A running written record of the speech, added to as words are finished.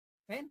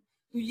है।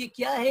 तो ये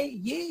क्या है?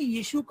 ये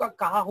यीशु का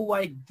कहा हुआ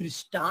एक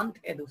दृष्टांत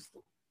है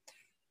दोस्तों।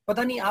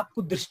 पता नहीं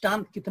आपको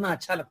दृष्टांत कितना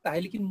अच्छा लगता है,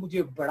 लेकिन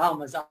मुझे बड़ा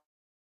मजा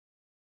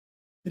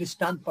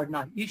दृष्टांत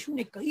पढ़ना। यीशु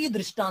ने कई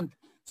दृष्टांत,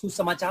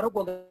 सुसमाचारों को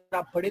अगर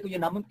आप पढ़े तो ये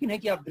नामुमकिन है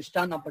कि आप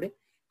दृष्टांत ना पढ़े।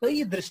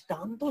 कई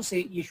दृष्टांतों से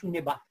यीशु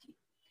ने बात की,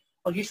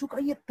 और यीशु का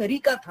ये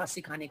तरीका था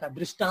सिखाने का,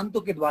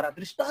 दृष्टांतों के द्वारा।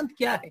 दृष्टांत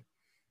क्या है?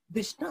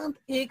 दृष्टांत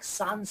एक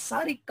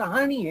सांसारिक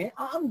कहानी है,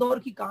 आम दौर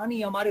की कहानी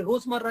है, हमारे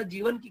रोजमर्रा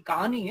जीवन की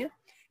कहानी है,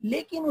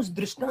 लेकिन उस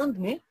दृष्टांत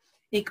में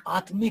एक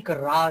आत्मिक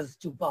राज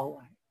छुपा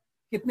हुआ है।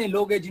 कितने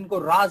लोग हैं जिनको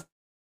राज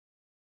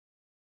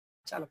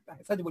अच्छा लगता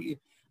है? सच बोलिए।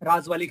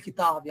 राज वाली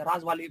किताब या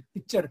राज वाली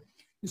पिक्चर,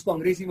 जिसको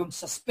अंग्रेजी में हम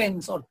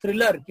सस्पेंस और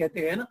थ्रिलर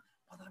कहते हैं ना,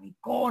 पता नहीं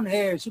कौन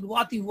है,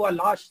 शुरुआती हुआ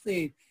लाश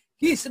से,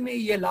 किसने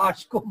ये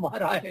लाश को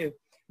मारा है,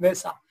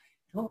 वैसा।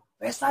 तो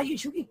वैसा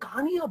यीशु की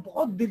कहानियां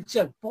बहुत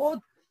दिलचस्प,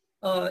 बहुत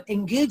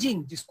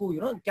एंगेजिंग, जिसको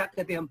क्या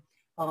कहते हैं हम,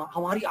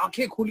 हमारी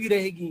आंखें खुली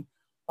रहेगी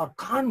और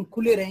कान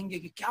खुले रहेंगे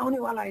कि क्या होने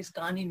वाला है इस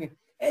कहानी में।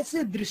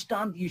 ऐसे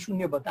दृष्टांत यीशु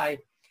ने बताए,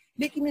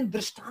 लेकिन इन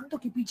दृष्टांतों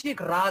के पीछे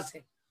एक राज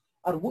है,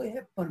 और वो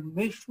है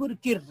परमेश्वर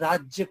के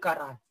राज्य का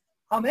राज।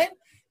 हमें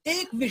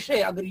एक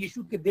विषय अगर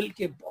यीशु के दिल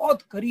के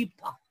बहुत करीब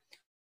था,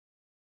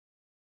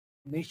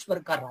 परमेश्वर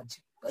का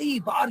राज्य। कई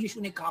बार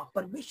यीशु ने कहा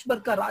परमेश्वर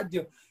का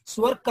राज्य,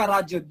 स्वर्ग का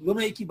राज्य,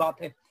 दोनों एक ही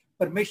बात है।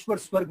 परमेश्वर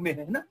स्वर्ग में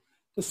है ना,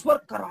 तो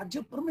स्वर्ग का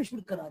राज्य,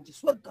 परमेश्वर का राज्य,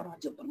 स्वर्ग का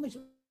राज्य,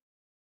 परमेश्वर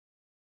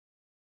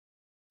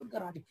का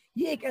राज्य।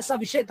 ये एक ऐसा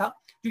विषय था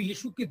जो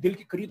यीशु के दिल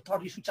के करीब था,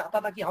 और यीशु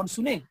चाहता था कि हम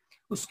सुने,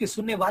 उसके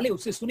सुनने वाले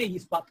उससे सुने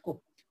इस बात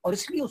को। और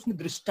इसलिए उसने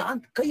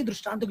कई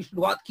दृष्टांतों की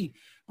शुरुआत की।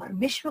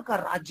 परमेश्वर का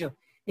राज्य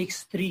एक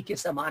स्त्री के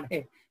समान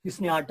है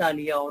जिसने आटा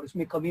लिया और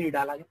उसमें कमी नहीं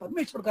डाला।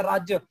 परमेश्वर का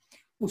राज्य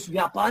उस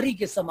व्यापारी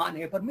के समान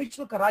है,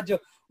 परमेश्वर का राज्य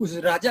उस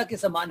राजा के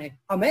समान है।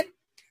 हमें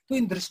तो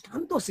इन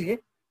दृष्टांतों से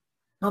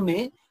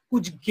हमें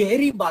कुछ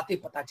गहरी बातें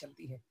पता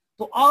चलती है।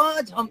 तो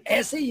आज हम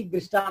ऐसे ही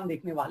दृष्टांत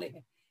देखने वाले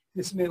हैं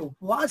जिसमें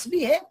उपवास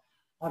भी है,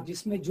 और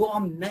जिसमें जो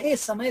हम नए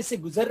समय से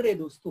गुजर रहे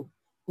दोस्तों,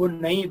 वो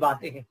नई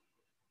बातें हैं,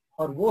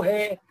 और वो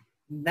है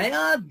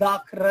नया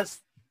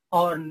दाखरस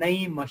और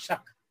नई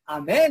मशक।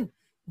 आमीन।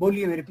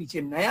 बोलिए मेरे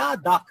पीछे, नया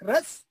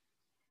दाखरस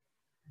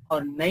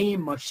और नई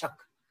मशक।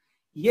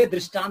 ये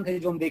दृष्टांत है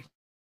जो हम देख।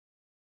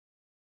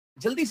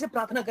 जल्दी से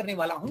प्रार्थना करने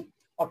वाला हूं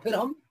और फिर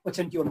हम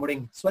वचन की ओर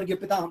मुड़ेंगे। स्वर्गीय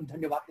पिता, हम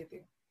धन्यवाद देते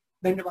हैं,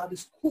 धन्यवाद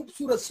इस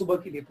खूबसूरत सुबह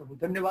के लिए प्रभु।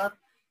 धन्यवाद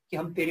कि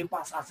हम तेरे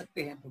पास आ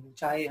सकते हैं प्रभु,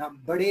 चाहे हम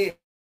बड़े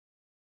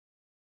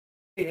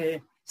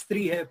है,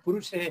 स्त्री है,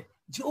 पुरुष है,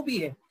 जो भी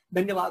है।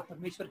 धन्यवाद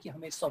परमेश्वर कि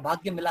हमें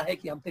सौभाग्य मिला है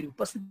कि हम तेरी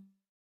उपस्थिति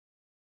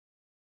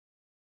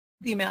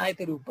में आए,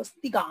 तेरी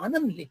उपस्थिति का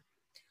आनंद ले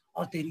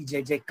और तेरी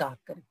जय जयकार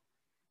करें।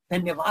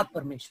 धन्यवाद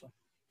परमेश्वर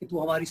कि तू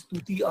हमारी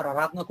स्तुति और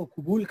आराधना को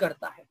कबूल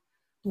करता है,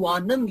 तू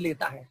आनंद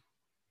लेता है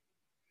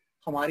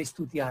हमारी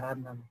स्तुति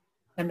आराधना में।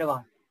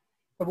 धन्यवाद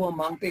प्रभु। हम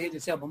मांगते हैं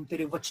जैसे अब हम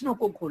तेरे वचनों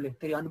को खोले,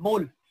 तेरे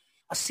अनमोल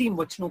असीम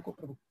वचनों को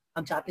प्रभु,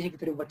 हम चाहते हैं कि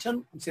तेरे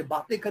वचन हमसे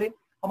बातें करे,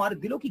 हमारे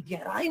दिलों की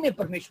गहराई में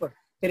परमेश्वर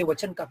तेरे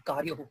वचन का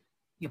कार्य हो।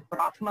 ये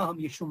प्रार्थना हम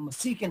यीशु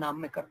मसीह के नाम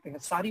में करते हैं।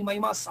 सारी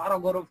महिमा, सारा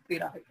गौरव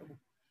तेरा है प्रभु।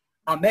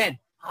 आमेन,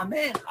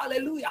 आमेन,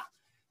 हालेलुया।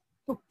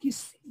 तो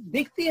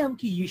देखते हैं हम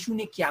कि यीशु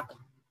ने क्या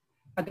कहा।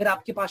 अगर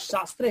आपके पास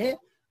शास्त्र है,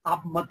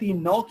 आप मत्ती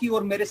 9 की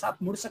ओर मेरे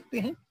साथ मुड़ सकते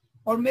हैं,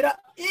 और मेरा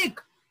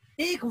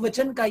एक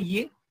वचन का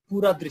ये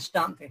पूरा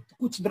दृष्टांत है। तो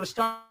कुछ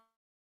दृष्टांत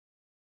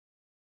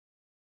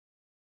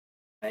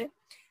है,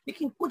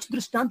 लेकिन कुछ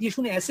दृष्टांत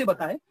यीशु ने ऐसे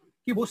बताए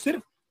कि वो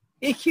सिर्फ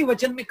एक ही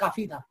वचन में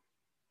काफी था,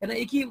 है ना,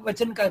 एक ही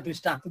वचन का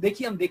दृष्टांत। तो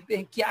देखिए हम देखते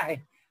हैं क्या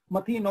है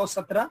मत्ती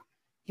 9:17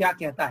 क्या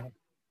कहता है।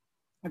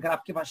 अगर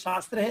आपके पास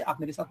शास्त्र है आप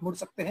मेरे साथ मुड़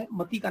सकते हैं।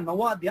 मत्ती का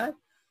 9वां अध्याय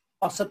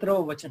और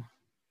 17वां वचन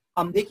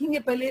हम देखेंगे।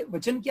 पहले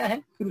वचन क्या है,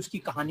 फिर उसकी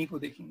कहानी को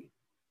देखेंगे।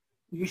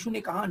 यीशु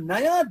ने कहा,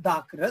 नया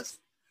दाखरस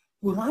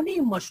पुरानी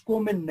मशकों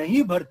में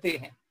नहीं भरते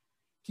हैं,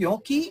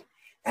 क्योंकि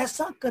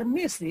ऐसा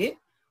करने से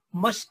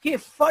मशकें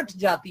फट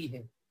जाती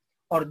है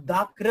और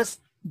दाखरस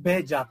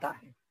बह जाता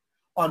है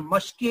और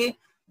मशकें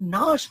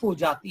नाश हो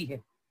जाती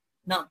है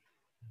ना,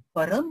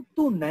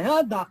 परंतु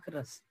नया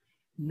दाखरस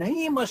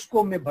नई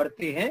मशकों में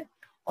भरते हैं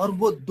और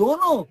वो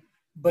दोनों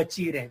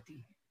बची रहती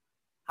है।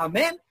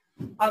 आमेन,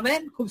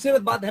 आमेन।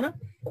 खूबसूरत बात है ना।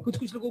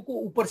 कुछ लोगों को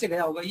ऊपर से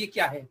गया होगा, ये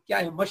क्या है, क्या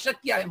है मशक,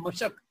 क्या है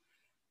मशक,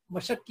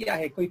 मशक क्या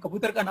है? कोई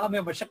कबूतर का नाम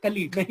है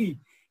मशक्कली? नहीं,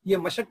 ये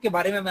मशक के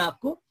बारे में मैं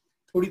आपको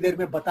थोड़ी देर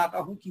में बताता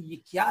हूं कि ये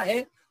क्या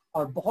है,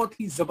 और बहुत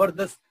ही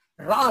जबरदस्त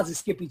राज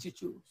इसके पीछे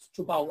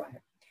छुपा हुआ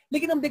है।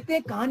 लेकिन हम देखते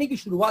हैं कहानी की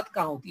शुरुआत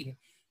कहाँ होती है।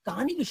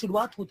 कहानी की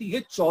शुरुआत होती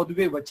है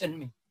 14वें वचन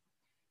में।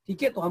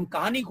 ठीक है, तो हम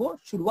कहानी को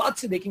शुरुआत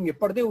से देखेंगे,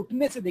 पर्दे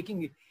उठने से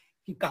देखेंगे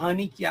कि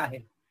कहानी क्या है।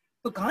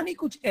 तो कहानी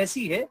कुछ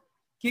ऐसी है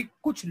कि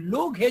कुछ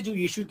लोग हैं जो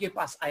यीशु के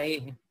पास आए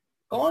हैं।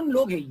 कौन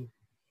लोग हैं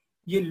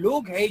ये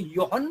लोग हैं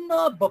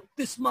यूहन्ना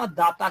बपतिस्मा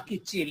दाता के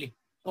चेले।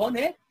 कौन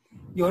है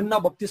यूहन्ना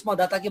बपतिस्मा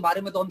दाता? के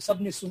बारे में तो हम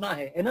सब ने सुना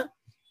है ना।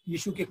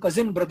 यीशु के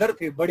कजिन ब्रदर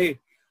थे बड़े,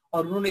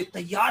 और उन्होंने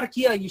तैयार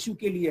किया यीशु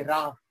के लिए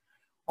राह,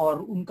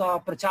 और उनका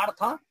प्रचार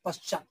था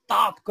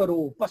पश्चाताप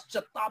करो,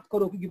 पश्चाताप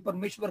करो, क्योंकि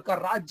परमेश्वर का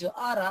राज्य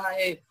आ रहा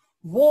है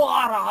वो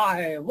आ रहा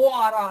है, वो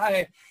आ रहा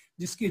है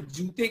जिसके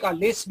जूते का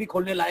लेस भी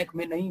खोलने लायक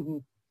मैं नहीं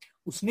हूं।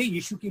 उसने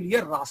यीशु के लिए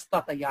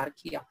रास्ता तैयार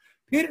किया।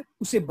 फिर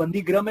उसे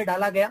बंदी गृह में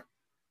डाला गया।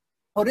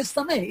 और इस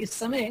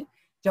समय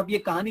जब ये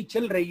कहानी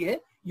चल रही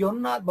है,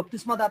 यूहन्ना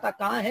बपतिस्मा दाता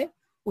कहाँ है?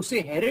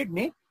 उसे हेरोद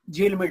ने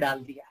जेल में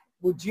डाल दिया है,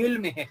 वो जेल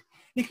में है।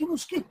 लेकिन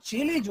उसके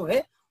चेले जो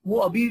है वो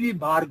अभी भी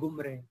बाहर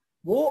घूम रहे हैं।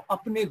 वो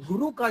अपने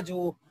गुरु का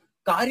जो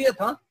कार्य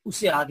था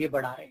उसे आगे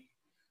बढ़ा रहे हैं।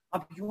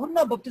 अब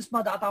यूहन्ना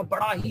बपतिस्मा दाता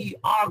बड़ा ही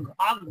आग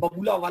आग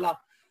बबूला वाला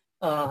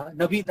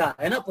नबी था,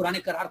 है ना। पुराने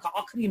करार का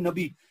आखिरी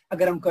नबी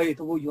अगर हम कहें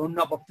तो वो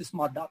यूहन्ना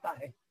बपतिस्मा दाता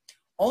है।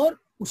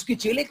 और उसके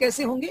चेले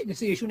कैसे होंगे?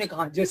 जैसे यीशु ने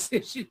कहा,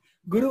 जैसे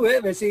गुरु है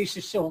वैसे ही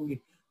शिष्य होंगे।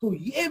 तो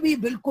ये भी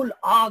बिल्कुल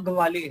आग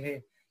वाले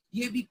हैं।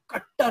 ये भी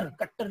कट्टर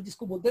कट्टर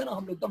जिसको बोलते हैं ना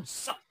हम लोग, एकदम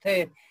सख्त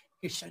है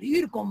कि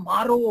शरीर को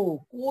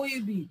मारो,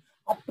 कोई भी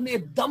अपने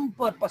दम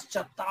पर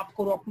पश्चाताप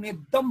करो, अपने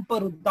दम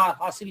पर उद्धार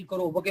हासिल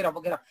करो, वगैरह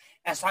वगैरह।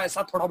 ऐसा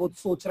ऐसा थोड़ा बहुत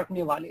सोच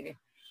रखने वाले हैं।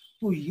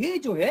 तो ये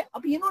जो है,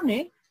 अब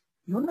इन्होंने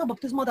यूहन्ना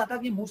बपतिस्मा दाता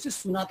के मुंह से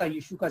सुना था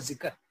यीशु का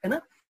जिक्र, है ना।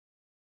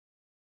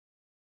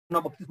 यूहन्ना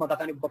बपतिस्मा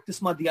दाता ने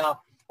बपतिस्मा दिया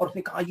और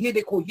उसने कहा, ये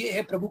देखो ये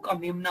है प्रभु का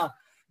मेमना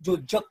जो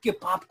जग के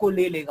पाप को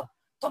ले लेगा।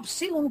 तब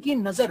से उनकी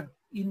नजर,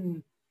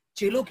 इन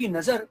चेलों की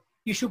नजर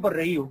यीशु पर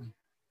रही होगी।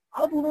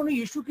 अब उन्होंने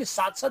यीशु के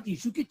साथ साथ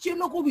यीशु के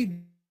चेलों को भी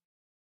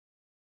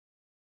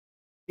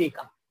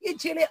देखा। ये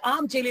चेले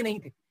आम चेले नहीं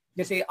थे,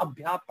 जैसे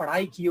अभ्यास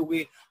पढ़ाई किए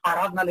हुए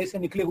आराधनालय से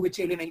निकले हुए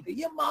चेले नहीं थे।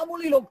 ये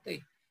मामूली लोग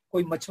थे।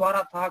 कोई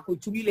मछुआरा था, कोई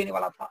चुंगी लेने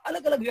वाला था,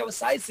 अलग अलग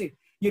व्यवसाय से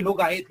ये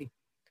लोग आए थे।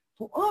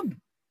 तो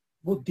अब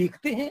वो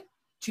देखते हैं,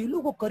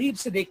 चेलों को करीब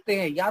से देखते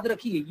हैं। याद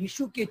रखिए,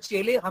 यीशु के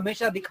चेले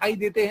हमेशा दिखाई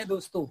देते हैं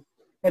दोस्तों,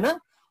 है ना।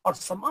 और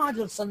समाज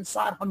और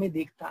संसार हमें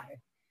देखता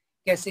है,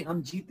 कैसे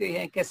हम जीते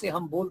हैं, कैसे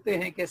हम बोलते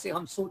हैं, कैसे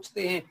हम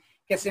सोचते हैं,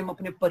 कैसे हम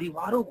अपने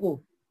परिवारों को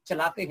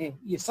चलाते हैं,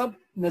 ये सब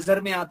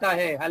नजर में आता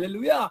है।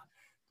 हालेलुया।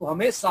 तो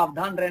हमें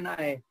सावधान रहना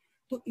है।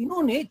 तो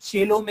इन्होंने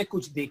चेलों में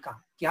कुछ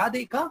देखा। क्या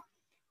देखा?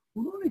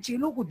 उन्होंने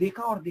चेलों को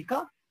देखा और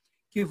देखा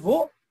कि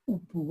वो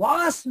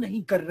उपवास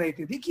नहीं कर रहे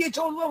थे। देखिए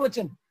 14वां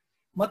वचन,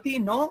 मत्ती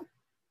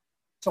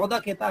 9:14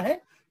 कहता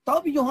है,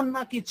 तब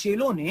यूहन्ना के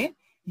चेलों ने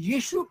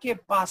यीशु के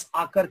पास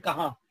आकर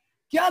कहा,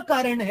 क्या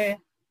कारण है,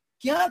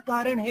 क्या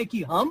कारण है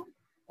कि हम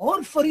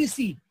और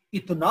फरीसी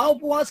इतना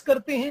उपवास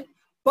करते हैं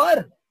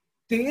पर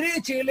तेरे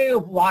चेले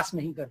उपवास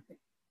नहीं करते?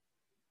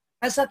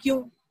 ऐसा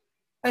क्यों?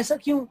 ऐसा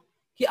क्यों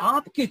कि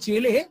आपके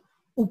चेले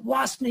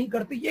उपवास नहीं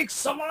करते? ये एक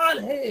सवाल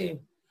है।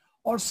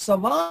 और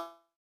सवाल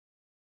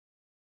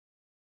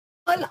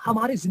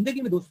हमारी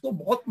जिंदगी में दोस्तों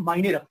बहुत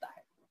मायने रखता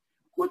है।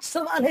 कुछ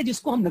सवाल है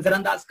जिसको हम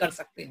नजरअंदाज कर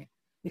सकते हैं,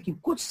 लेकिन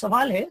कुछ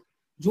सवाल है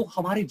जो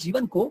हमारे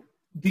जीवन को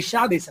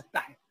दिशा दे सकता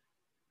है।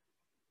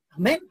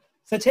 हमें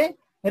सच है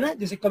ना।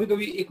 जैसे कभी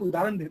कभी एक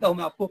उदाहरण देता हूं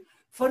मैं आपको।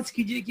 फर्ज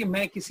कीजिए कि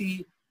मैं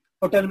किसी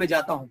होटल में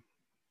जाता हूं।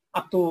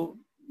 अब तो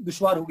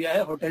दुश्वार हो गया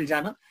है होटल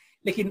जाना,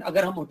 लेकिन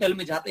अगर हम होटल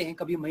में जाते हैं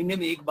कभी महीने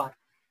में एक बार,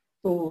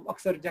 तो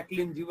अक्सर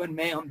जैकलिन, जीवन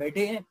में हम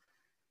बैठे हैं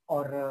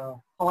और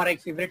हमारा एक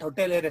फेवरेट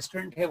होटल है,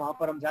 रेस्टोरेंट है, वहां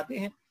पर हम जाते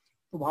हैं।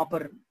 तो वहां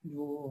पर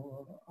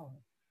जो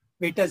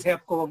वेटर्स है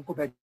आपको हमको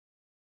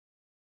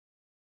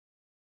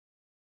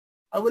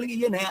अब बोलेंगे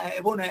ये नया है,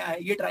 वो नया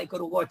है, ये ट्राई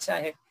करो, वो अच्छा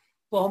है।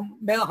 तो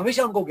मैं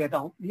हमेशा उनको कहता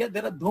हूँ, भैया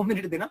जरा 2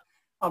 मिनट देना,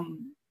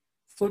 हम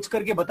सोच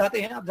करके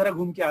बताते हैं, आप जरा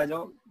घूम के आ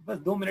जाओ, बस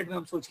 2 मिनट में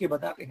हम सोच के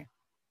बताते हैं।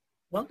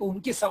 तो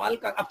उनके सवाल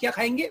का आप क्या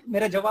खाएंगे,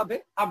 मेरा जवाब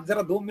है आप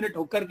जरा 2 मिनट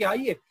होकर के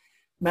आइए,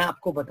 मैं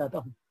आपको बताता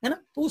हूँ, है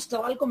ना। तो उस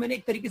सवाल को मैंने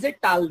एक तरीके से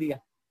टाल दिया।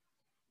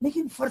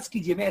 लेकिन फर्ज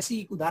कीजिए, मैं ऐसी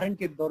एक उदाहरण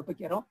के तौर पर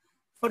कह रहा हूँ,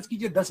 फर्ज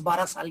कीजिए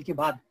 10-12 साल के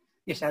बाद,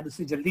 या शायद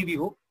उससे जल्दी भी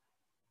हो,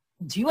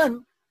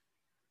 जीवन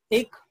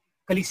एक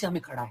कलीसिया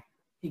में खड़ा है,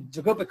 एक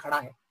जगह पे खड़ा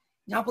है,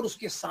 जहां पर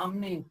उसके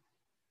सामने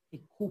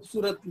एक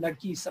खूबसूरत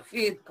लड़की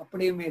सफेद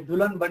कपड़े में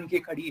दुल्हन बन के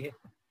खड़ी है।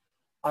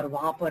 और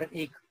वहां पर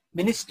एक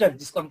मिनिस्टर,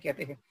 जिसको हम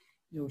कहते हैं,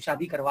 जो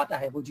शादी करवाता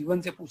है, वो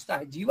जीवन से पूछता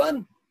है,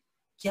 जीवन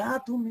क्या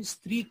तुम इस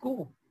स्त्री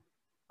को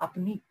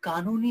अपनी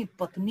कानूनी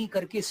पत्नी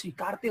करके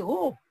स्वीकारते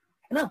हो,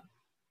 है ना।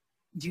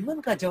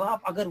 जीवन का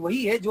जवाब अगर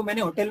वही है जो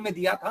मैंने होटल में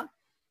दिया था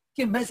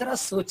कि मैं जरा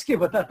सोच के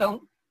बताता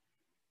हूँ,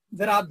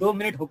 जरा आप 2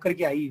 मिनट होकर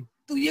के आइए,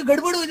 तो ये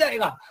गड़बड़ हो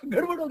जाएगा,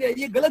 गड़बड़ हो गया,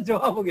 ये गलत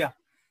जवाब हो गया।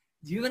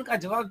 जीवन का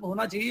जवाब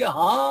होना चाहिए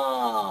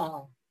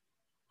हाँ,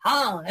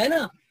 हाँ, है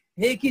ना।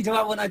 एक ही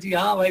जवाब होना चाहिए,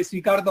 हाँ भाई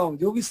स्वीकारता हूँ,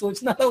 जो भी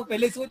सोचना था वो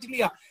पहले सोच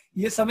लिया,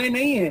 ये समय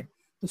नहीं है।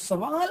 तो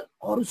सवाल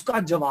और उसका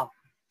जवाब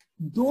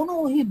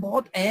दोनों ही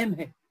बहुत अहम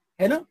है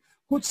ना।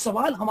 कुछ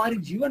सवाल हमारे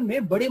जीवन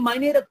में बड़े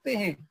मायने रखते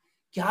हैं।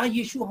 क्या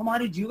यीशु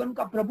हमारे जीवन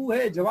का प्रभु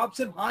है? जवाब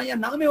सिर्फ हाँ या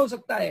ना में हो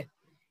सकता है,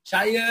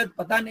 शायद,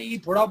 पता नहीं,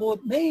 थोड़ा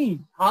बहुत, नहीं,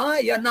 हाँ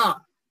या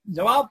ना,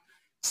 जवाब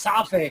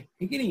साफ है,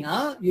 ठीक है नहीं।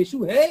 हाँ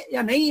यीशु है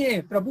या नहीं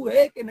है, प्रभु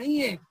है कि नहीं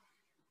है,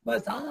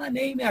 बस हाँ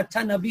नहीं में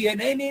अच्छा नबी है,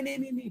 नहीं नहीं नहीं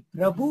नहीं नहीं,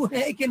 प्रभु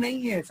है कि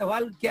नहीं है,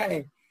 सवाल क्या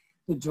है।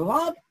 तो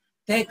जवाब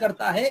तय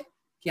करता है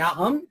क्या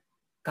हम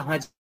कहाँ,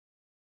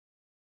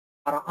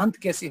 हमारा अंत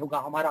कैसे होगा,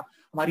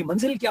 हमारी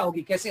मंजिल क्या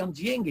होगी, कैसे हम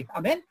जिएंगे।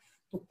 आमीन।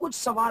 तो कुछ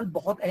सवाल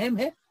बहुत अहम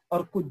है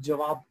और कुछ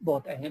जवाब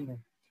बहुत अहम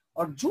है।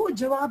 और जो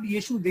जवाब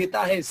यीशु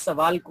देता है इस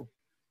सवाल को,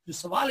 जो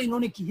सवाल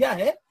इन्होंने किया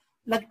है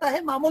लगता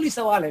है मामूली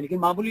सवाल है, लेकिन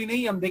मामूली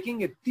नहीं। हम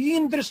देखेंगे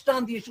 3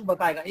 दृष्टांत यीशु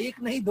बताएगा, 1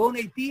 नहीं 2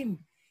 नहीं 3,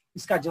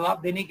 इसका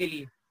जवाब देने के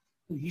लिए।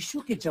 तो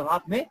यीशु के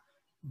जवाब में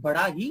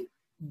बड़ा ही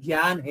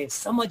ज्ञान है,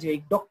 समझ है,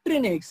 एक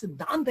डॉक्ट्रिन है, एक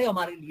सिद्धांत है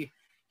हमारे लिए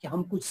कि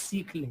हम कुछ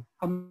सीख लें।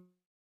 हम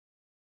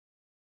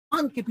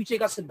के पीछे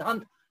का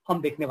सिद्धांत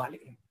हम देखने वाले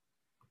हैं।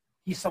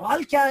 ये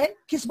सवाल क्या है,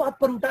 किस बात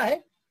पर उठा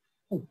है?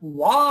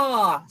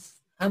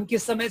 उपवास। हम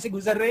किस समय से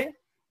गुजर रहे हैं?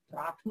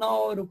 प्रार्थना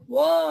और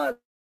उपवास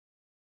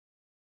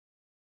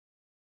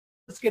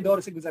के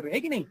दौर से गुजर रहे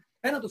हैं कि नहीं,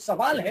 है ना? तो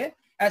सवाल है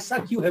ऐसा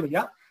क्यों है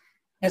भैया,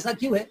 ऐसा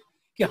क्यों है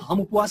कि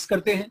हम उपवास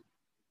करते हैं?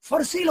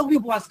 फरसी लोग भी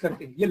उपवास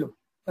करते हैं, ये लो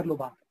कर लो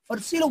बात,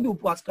 फरसी लोग भी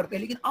उपवास करते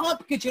हैं, लेकिन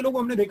आपके चेलों को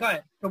हमने देखा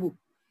है, प्रभु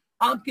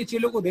आपके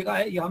चेलों को देखा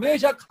है, ये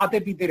हमेशा खाते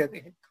पीते रहते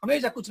हैं,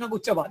 हमेशा कुछ ना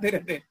कुछ चबाते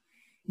रहते हैं,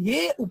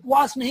 ये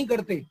उपवास नहीं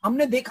करते।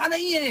 हमने देखा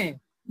नहीं है,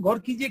 गौर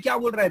कीजिए क्या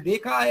बोल रहा है,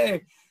 देखा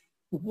है,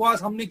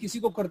 उपवास हमने किसी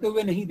को करते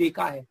हुए नहीं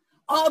देखा है।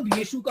 अब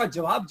यीशु का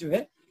जवाब जो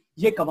है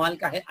ये कमाल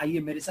का है। आइए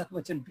मेरे साथ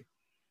वचन पे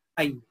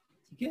आइए,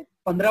 ठीक है,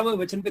 15वें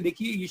वचन पे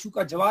देखिए, यीशु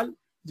का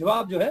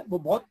जवाब जो है वो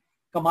बहुत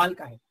कमाल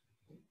का है।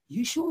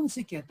 यीशु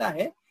उनसे कहता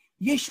है,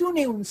 यीशु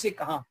ने उनसे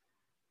कहा,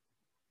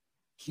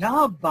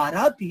 क्या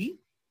बाराती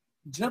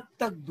जब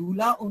तक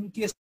दूल्हा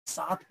उनके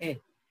साथ है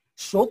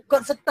शोक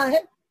कर सकता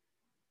है?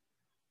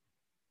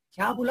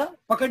 क्या बोला?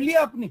 पकड़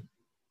लिया आपने?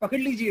 पकड़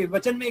लीजिए,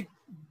 वचन में एक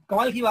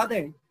कमाल की बात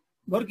है,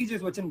 गौर कीजिए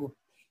इस वचन को।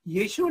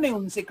 यीशु ने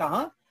उनसे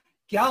कहा,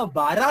 क्या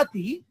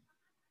बाराती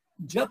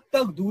जब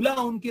तक दूल्हा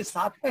उनके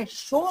साथ है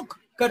शोक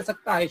कर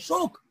सकता है?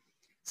 शोक,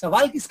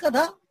 सवाल किसका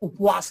था?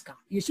 उपवास का।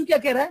 यीशु क्या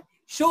कह रहा है?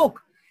 शोक।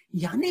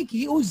 यानी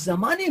कि उस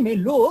जमाने में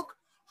लोग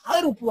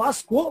हर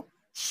उपवास को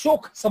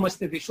शोक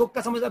समझते थे। शोक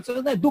का समझ आप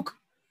समझते हैं? दुख,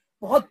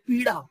 बहुत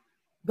पीड़ा,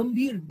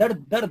 गंभीर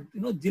दर्द,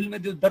 दिल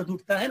में जो दर्द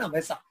उठता है ना,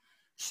 वैसा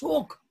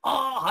शोक।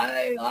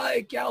 हाय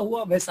हाय क्या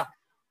हुआ, वैसा।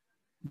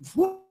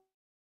 वो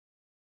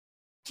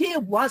ये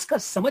उपवास का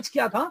समझ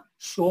क्या था?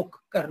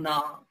 शोक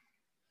करना।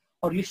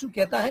 और यीशु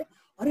कहता है,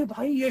 अरे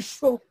भाई ये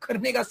शोक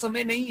करने का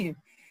समय नहीं है।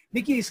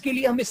 देखिए, इसके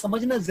लिए हमें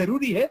समझना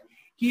जरूरी है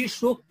कि ये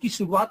शोक की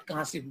शुरुआत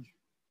कहां से हुई।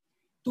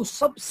 तो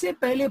सबसे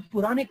पहले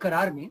पुराने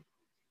करार में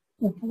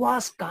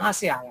उपवास कहां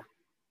से आया?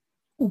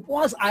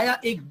 उपवास आया,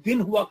 एक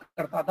दिन हुआ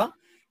करता था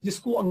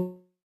जिसको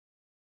अंग्रेजी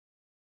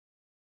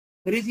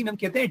में हम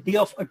कहते हैं डे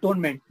ऑफ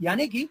अटोनमेंट,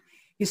 यानी कि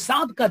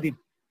हिसाब का दिन।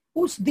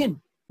 उस दिन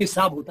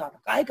हिसाब होता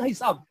था। काहे का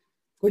हिसाब?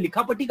 कोई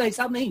लिखा पट्टी का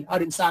हिसाब नहीं,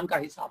 हर इंसान का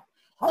हिसाब।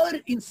 हर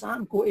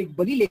इंसान को एक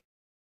बलि लेकर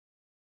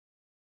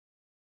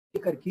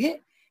के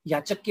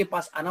याचक के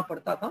पास आना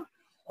पड़ता था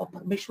और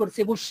परमेश्वर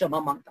से वो क्षमा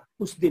मांगता।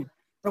 उस दिन,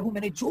 प्रभु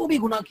मैंने जो भी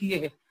गुनाह किए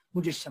हैं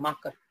मुझे क्षमा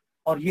कर,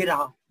 और ये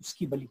रहा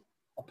उसकी बलि।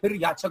 और फिर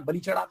याचक बलि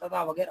चढ़ाता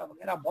था, वगैरह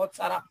वगैरह, बहुत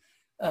सारा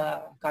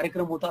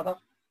कार्यक्रम होता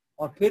था।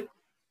 और फिर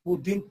वो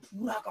दिन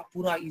पूरा का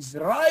पूरा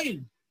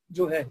इजराइल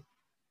जो है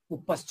वो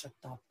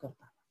पश्चाताप करता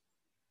था,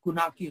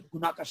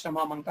 गुनाह का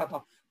क्षमा मांगता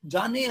था,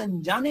 जाने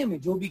अनजाने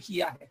में जो भी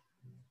किया है।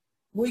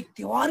 वो एक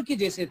त्योहार के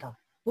जैसे था।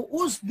 तो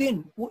उस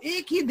दिन, वो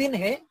एक ही दिन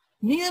है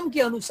नियम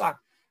के अनुसार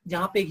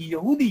जहां पे एक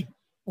यहूदी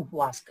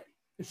उपवास करे।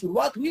 तो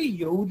शुरुआत हुई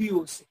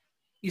यहूदियों से,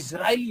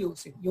 इजराइलियों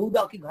से,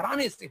 यहूदा के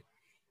घराने से।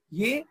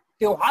 ये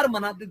त्योहार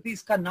मनाते थे,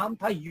 इसका नाम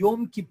था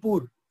योम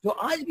किपुर, जो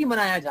आज भी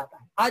मनाया जाता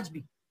है। आज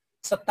भी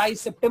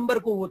 27 सितंबर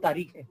को वो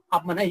तारीख है,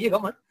 आप मनाइएगा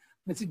मत,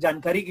 मैं सिर्फ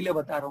जानकारी के लिए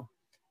बता रहा हूँ,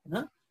 है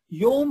ना,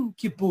 योम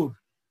किपुर।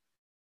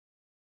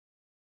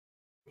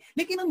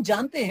 लेकिन हम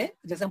जानते हैं,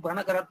 जैसे हम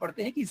पुराना करार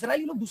पढ़ते हैं, कि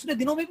इस्राएली लोग दूसरे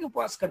दिनों में भी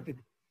उपवास करते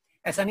थे।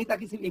 ऐसा नहीं था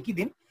कि सिर्फ एक ही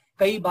दिन।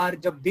 कई बार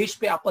जब देश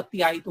पे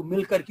आपत्ति आई तो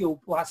मिलकर के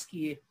उपवास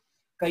किए।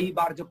 कई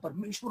बार जब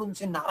परमेश्वर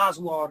उनसे नाराज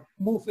हुआ और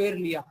मुंह फेर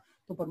लिया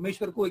तो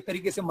परमेश्वर को एक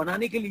तरीके से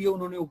मनाने के लिए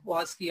उन्होंने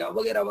उपवास किया,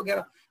 वगैरह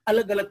वगैरह,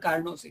 अलग अलग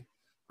कारणों से।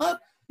 अब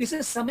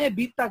जैसे समय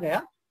बीतता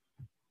गया,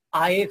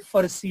 आए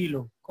फरसी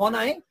लोग। कौन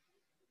आए?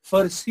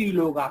 फरसी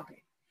लोग आ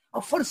गए।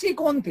 अब फरसी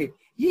कौन थे?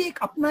 ये एक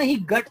अपना ही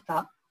गट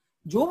था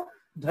जो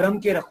धर्म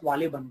के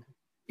रखवाले बन गए।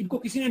 इनको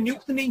किसी ने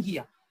नियुक्त नहीं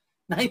किया,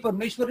 ना ही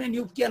परमेश्वर ने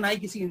नियुक्त किया, ना ही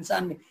किसी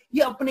इंसान ने।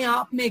 ये अपने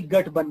आप में एक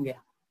गठ बन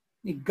गया,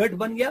 एक गठ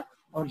बन गया।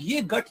 और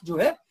ये गठ जो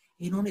है,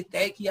 इन्होंने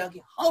तय किया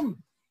कि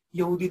हम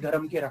यहूदी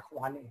धर्म के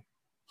रखवाले हैं,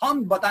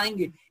 हम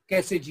बताएंगे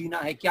कैसे जीना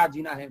है, क्या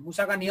जीना है।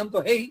 मूसा का नियम तो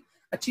है ही,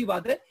 अच्छी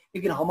बात है,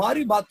 लेकिन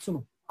हमारी बात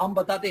सुनो, हम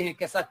बताते हैं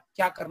कैसा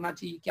क्या करना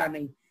चाहिए, क्या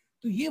नहीं।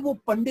 तो ये वो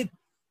पंडित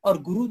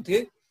और गुरु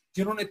थे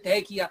जिन्होंने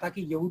तय किया था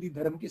कि यहूदी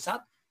धर्म के साथ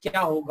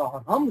क्या होगा,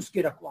 और हम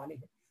उसके रखवाले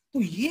हैं।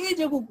 तो ये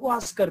जब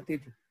उपवास करते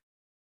थे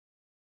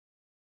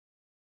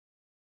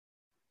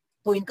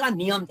तो इनका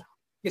नियम था,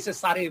 जैसे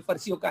सारे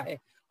फरसियों का है,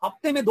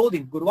 हफ्ते में 2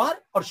 दिन,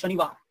 गुरुवार और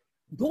शनिवार,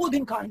 2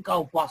 दिन का इनका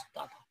उपवास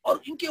होता था।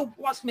 और इनके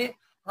उपवास में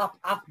आप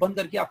आंख बंद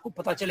करके आपको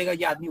पता चलेगा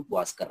ये आदमी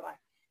उपवास कर रहा है,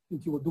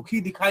 क्योंकि वो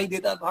दुखी दिखाई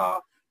देता था,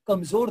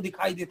 कमजोर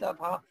दिखाई देता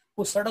था।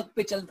 वो सड़क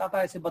पे चलता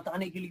था ऐसे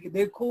बताने के लिए कि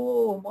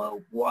देखो मैं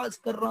उपवास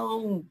कर रहा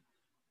हूं,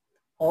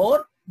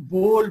 और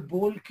बोल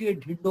बोल के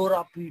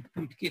ढिंडोरा पीट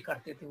पीट के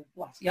करते थे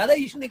उपवास। याद है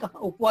यीशु ने कहा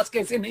उपवास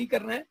कैसे नहीं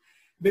करना है?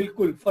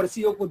 बिल्कुल,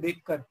 फरसियों को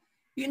देखकर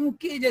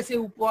इनके जैसे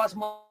उपवास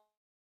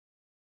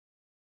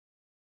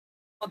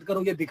मत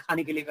करो, ये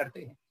दिखाने के लिए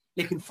करते हैं।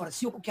 लेकिन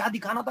फरीसियों को क्या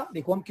दिखाना था?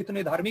 देखो हम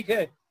कितने धार्मिक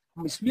है,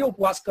 हम इसलिए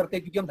उपवास करते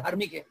हैं क्योंकि हम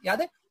धार्मिक है।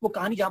 याद है वो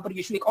कहानी जहां पर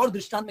यीशु एक और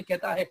दृष्टांत में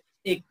कहता है,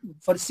 एक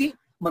फरीसी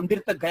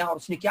मंदिर तक गया और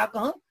उसने क्या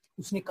कहा?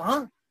 उसने कहा,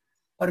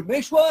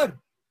 परमेश्वर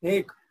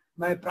देख,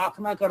 मैं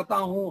प्रार्थना करता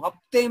हूं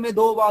हफ्ते में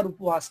 2 बार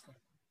उपवास कर।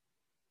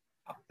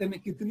 हफ्ते में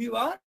कितनी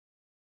बार?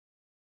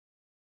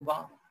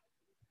 वाह!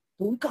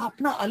 तो उनका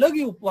अपना अलग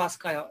ही उपवास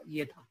का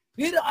ये था।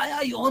 फिर आया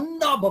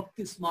यूहन्ना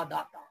बपतिस्मा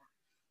दाता।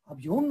 अब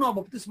यूहन्ना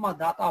बपतिस्मा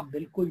दाता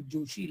बिल्कुल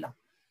जोशीला,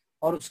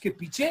 और उसके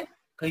पीछे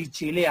कई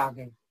चेले आ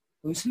गए।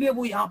 तो इसलिए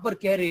वो यहाँ पर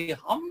कह रहे हैं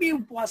हम भी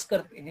उपवास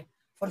करते हैं,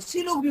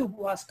 फरीसी लोग भी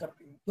उपवास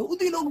करते हैं,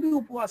 यहूदी लोग भी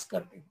उपवास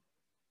करते हैं।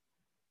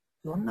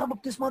 यूहन्ना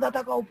बपतिस्मा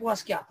दाता का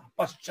उपवास क्या था?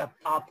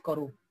 पश्चाताप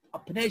करो,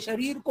 अपने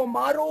शरीर को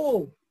मारो,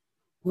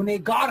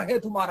 गुनहगार है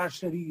तुम्हारा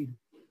शरीर,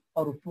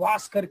 और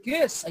उपवास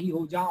करके सही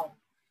हो जाओ,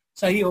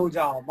 सही हो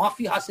जाओ,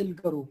 माफी हासिल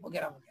करो,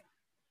 वगैरह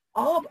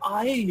वगैरह। अब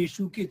आए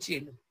यीशु के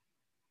चेले।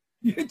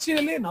 ये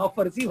चेले ना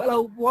फर्जी वाला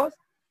उपवास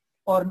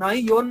और ना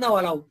ही यूहन्ना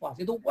वाला उपवास,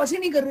 ये तो उपवास ही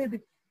नहीं कर रहे थे,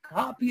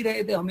 खा पी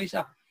रहे थे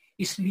हमेशा।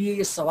 इसलिए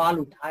ये सवाल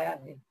उठाया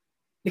है।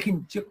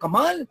 लेकिन जो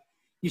कमाल,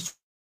 यीशु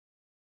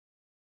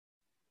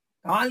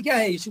कमाल क्या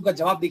है? यीशु का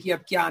जवाब देखिए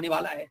अब क्या आने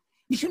वाला है।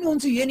 यीशु ने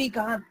उनसे ये नहीं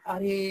कहा,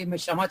 अरे मैं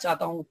क्षमा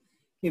चाहता हूँ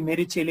कि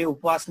मेरे चेले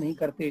उपवास नहीं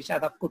करते,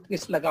 शायद आपको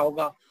ठेस लगा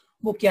होगा।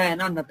 वो क्या है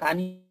ना,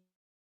 नतानी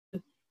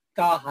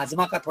का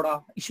हाजमा का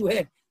थोड़ा इशू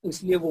है, तो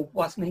इसलिए वो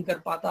उपवास नहीं कर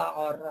पाता,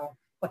 और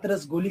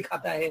पतरस गोली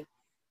खाता है,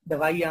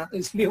 दवाइयां, तो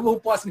इसलिए वो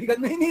उपवास नहीं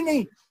करता। नहीं नहीं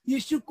नहीं,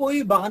 यीशु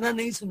कोई बहाना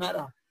नहीं सुना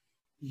रहा।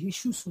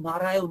 यीशु सुना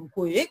रहा है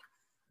उनको एक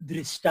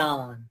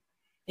दृष्टांत,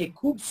 एक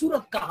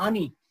खूबसूरत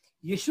कहानी।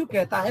 यीशु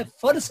कहता है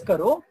फर्ज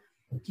करो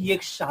कि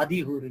एक शादी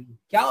हो रही है।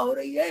 क्या हो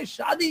रही है?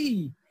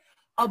 शादी।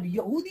 अब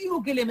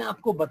यहूदियों के लिए मैं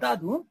आपको बता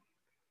दूं,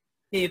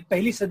 ये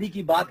पहली सदी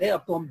की बात है,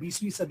 अब तो हम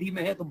 20वीं सदी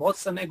में है, तो बहुत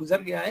समय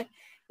गुजर गया है।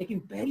 लेकिन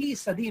पहली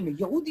सदी में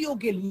यहूदियों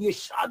के लिए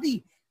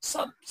शादी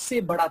सबसे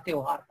बड़ा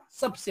त्योहार था,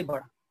 सबसे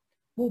बड़ा।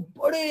 वो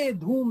बड़े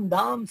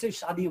धूमधाम से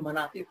शादी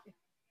मनाते थे।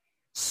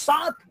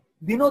 7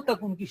 दिनों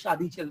तक उनकी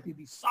शादी चलती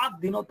थी, 7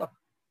 दिनों तक।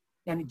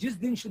 यानी जिस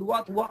दिन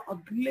शुरुआत हुआ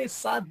अगले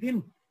 7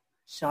 दिन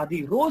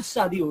शादी, रोज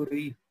शादी हो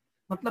रही।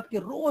 मतलब कि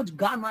रोज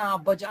गाना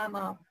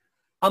बजाना।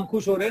 हम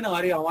खुश हो रहे हैं ना,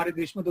 अरे हमारे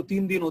देश में तो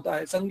 3 दिन होता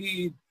है,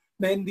 संगीत,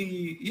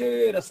 मेहंदी,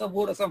 ये रस्म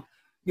वो रस्म।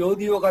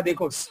 यहूदियों का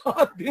देखो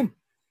 7 दिन,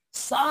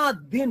 7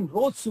 दिन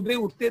रोज सुबह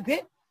उठते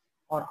थे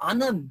और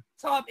आनंद,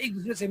 सब एक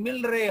दूसरे से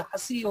मिल रहे,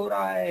 हंसी हो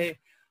रहा है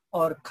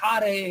और खा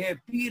रहे हैं,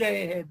 पी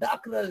रहे हैं,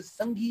 दाकरस,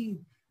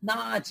 संगीत,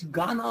 नाच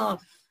गाना,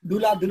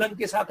 दूल्हा दुल्हन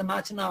के साथ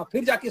नाचना,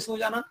 फिर जाके सो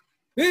जाना,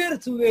 फिर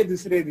सुबह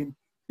दूसरे दिन,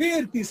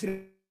 फिर तीसरे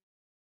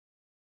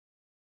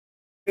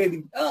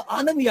दिन,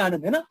 आनंद ही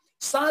आनंद है ना।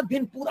 7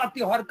 दिन पूरा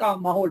त्योहार का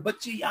माहौल,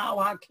 बच्चे यहाँ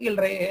वहां खेल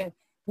रहे हैं,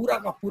 पूरा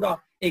का पूरा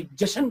एक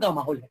जश्न का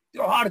माहौल है,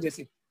 त्योहार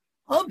जैसे।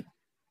 अब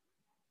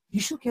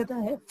यीशु कहता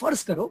है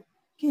फर्ज करो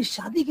कि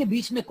शादी के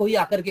बीच में कोई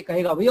आकर के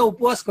कहेगा भैया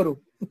उपवास करो।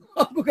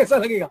 आपको कैसा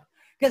लगेगा?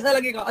 कैसा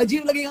लगेगा?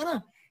 अजीब लगेगा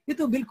ना। ये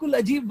तो बिल्कुल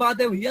अजीब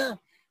बात है भैया,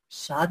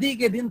 शादी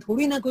के दिन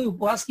थोड़ी ना कोई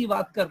उपवास की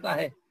बात करता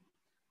है।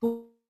 तो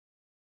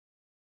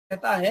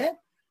कहता है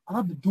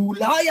अब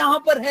दूल्हा यहाँ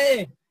पर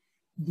है,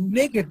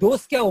 दूल्हे के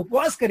दोस्त क्या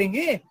उपवास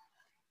करेंगे?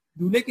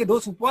 दूल्हे के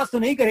दोस्त उपवास तो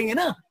नहीं करेंगे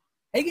ना,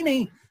 है कि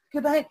नहीं?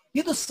 कहता है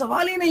ये तो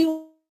सवाल ही नहीं,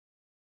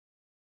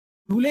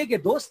 दूल्हे के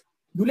दोस्त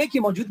दूल्हे की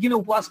मौजूदगी में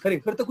उपवास करे,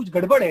 फिर तो कुछ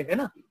गड़बड़ है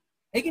ना,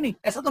 है कि नहीं?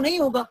 ऐसा तो नहीं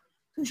होगा।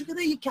 तो यीशु कहता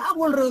है ये क्या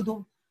बोल रहे हो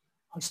तुम?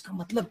 और इसका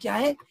मतलब क्या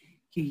है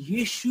कि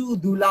यीशु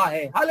दूल्हा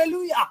है।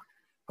 हालेलुया!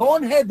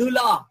 कौन है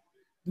दूल्हा?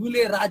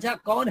 दूल्हे राजा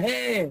कौन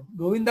है?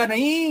 गोविंदा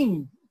नहीं,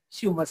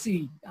 यीशु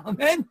मसीह।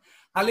 आमीन,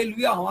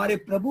 हालेलुया! हमारे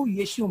प्रभु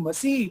यीशु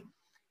मसीह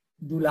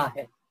दूल्हा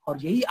है।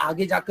 और यही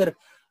आगे जाकर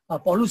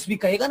पौलुस भी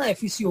कहेगा ना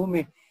एफिसियों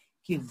में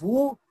कि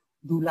वो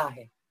दूल्हा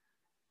है।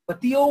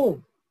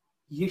 पतियों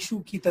यीशु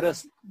की तरह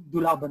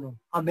दूल्हा बनो।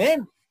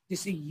 आमीन।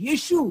 जैसे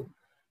यीशु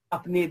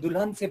अपने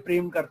दुल्हन से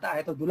प्रेम करता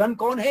है, तो दुल्हन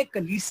कौन है?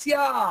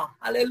 कलीसिया।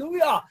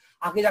 हालेलुया!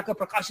 आगे जाकर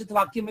प्रकाशित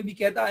वाक्य में भी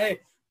कहता है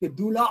कि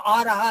दूल्हा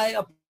आ रहा है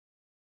अपने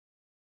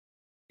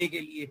के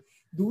लिए।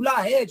 दूल्हा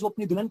है जो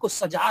अपनी दुल्हन को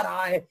सजा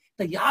रहा है,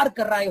 तैयार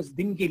कर रहा है उस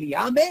दिन के लिए।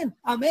 आमीन,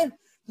 आमीन।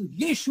 तो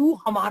यीशु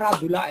हमारा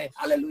दूल्हा है।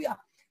 हालेलुया!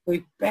 तो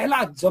एक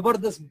पहला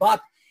जबरदस्त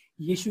बात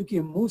यीशु के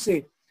मुंह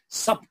से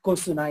सबको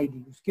सुनाई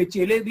दी, उसके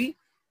चेले भी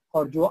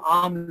और जो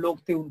आम लोग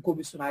थे उनको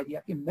भी सुनाई दिया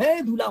कि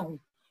मैं दूल्हा हूं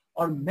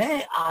और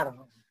मैं आ रहा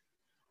हूं,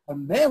 और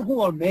मैं हूं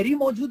और मेरी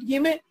मौजूदगी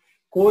में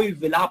कोई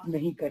विलाप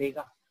नहीं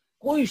करेगा,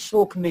 कोई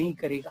शोक नहीं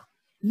करेगा।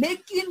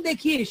 लेकिन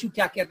देखिए यीशु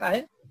क्या कहता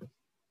है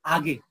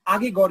आगे,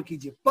 आगे गौर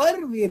कीजिए।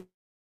 पर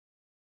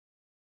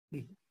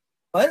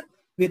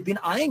वे दिन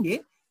आएंगे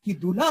कि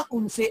दूल्हा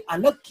उनसे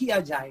अलग किया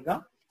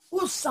जाएगा,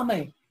 उस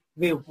समय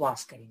वे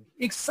उपवास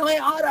करेंगे। एक समय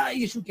आ रहा है,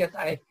 यीशु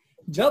कहता है,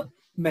 जब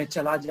मैं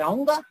चला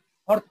जाऊंगा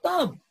और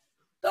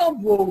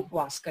तब वो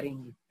उपवास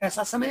करेंगे।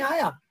 ऐसा समय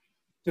आया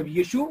जब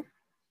यीशु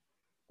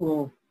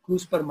को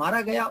क्रूस पर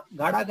मारा गया,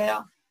 गाड़ा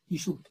गया,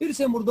 यीशु फिर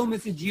से मुर्दों में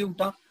से जी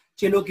उठा,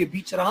 चेलों के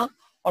बीच रहा,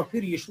 और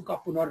फिर यीशु का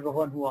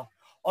पुनर्रोहण हुआ,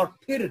 और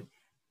फिर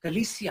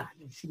कलीसिया,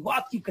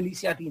 शुरुआत की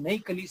कलीसिया थी, नई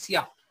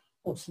कलीसिया,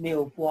 उसने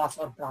उपवास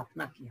और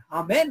प्रार्थना किया।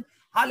 Amen,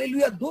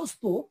 hallelujah.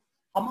 दोस्तों,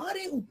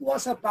 हमारे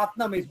उपवास और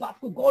प्रार्थना में, इस बात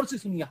को गौर से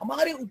सुनिए,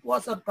 हमारे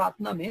उपवास और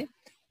प्रार्थना में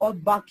और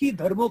बाकी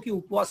धर्मों की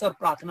उपवास और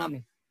प्रार्थना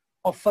में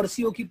और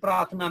फरसियों की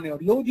प्रार्थना में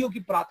और यहूदियों की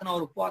प्रार्थना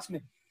और उपवास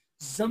में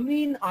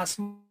जमीन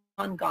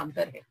आसमान का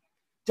अंतर है।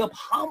 जब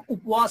हम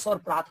उपवास और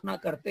प्रार्थना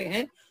करते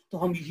हैं तो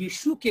हम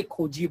यीशु के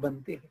खोजी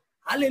बनते हैं।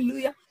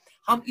 हालेलुया।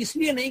 हम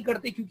इसलिए नहीं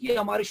करते क्योंकि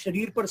हमारे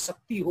शरीर पर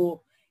शक्ति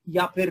हो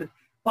या फिर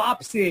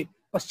पाप से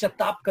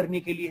पश्चाताप करने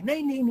के लिए,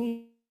 नहीं नहीं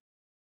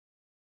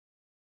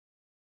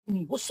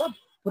नहीं, वो सब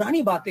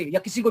पुरानी बातें, या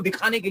किसी को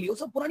दिखाने के लिए, वो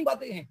सब पुरानी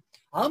बातें हैं।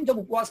 हम जब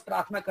उपवास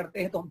प्रार्थना करते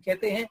हैं तो हम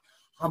कहते हैं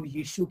हम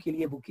यीशु के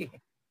लिए भूखे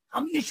हैं,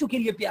 हम यीशु के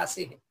लिए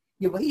प्यासे हैं।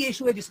 ये वही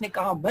यीशु है जिसने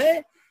कहा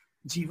मैं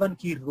जीवन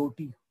की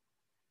रोटी हूं।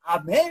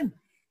 आमेन।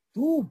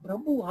 तू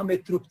प्रभु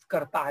हमें तृप्त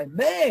करता है।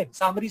 मैं,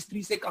 सामरी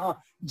स्त्री से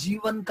कहा,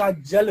 जीवन का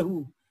जल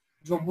हूं,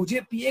 जो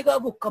मुझे पिएगा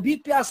वो कभी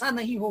प्यासा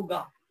नहीं होगा।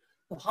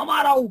 तो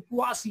हमारा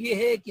उपवास ये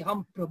है कि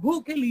हम प्रभु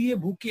के लिए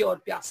भूखे और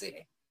प्यासे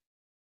हैं।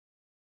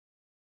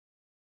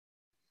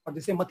 और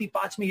जैसे मत्ती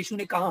 5 में यीशु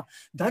ने कहा,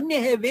 धन्य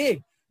है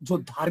वे जो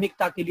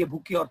धार्मिकता के लिए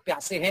भूखे और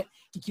प्यासे हैं,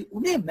 क्योंकि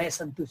उन्हें मैं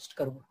संतुष्ट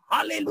करूंगा।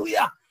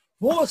 हालेलुया।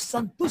 वो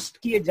संतुष्ट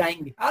किए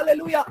जाएंगे।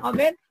 हालेलुया।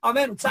 Amen,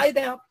 amen. उत्साहित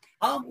है आप?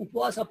 हम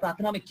उपवास और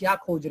प्रार्थना में क्या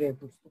खोज रहे हैं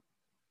दोस्तों?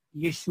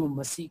 यीशु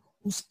मसीह को,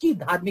 उसकी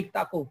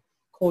धार्मिकता को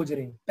खोज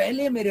रहे हैं।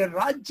 पहले मेरे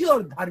राज्य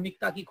और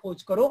धार्मिकता की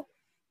खोज करो,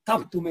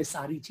 तब तुम्हें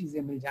सारी चीजें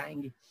मिल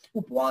जाएंगी।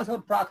 उपवास और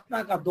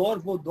प्रार्थना का दौर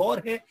वो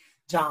दौर है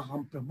जहां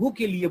हम प्रभु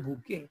के लिए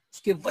भूखे हैं,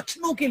 उसके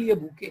वचनों के लिए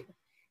भूखे हैं।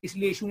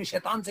 इसलिए यीशु ने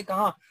शैतान से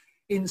कहा,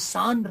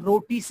 इंसान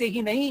रोटी से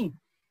ही नहीं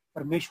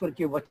परमेश्वर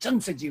के वचन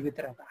से जीवित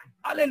रहता है।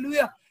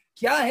 हालेलुया।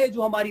 क्या है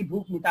जो हमारी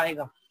भूख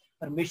मिटाएगा?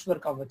 परमेश्वर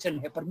का वचन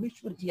है,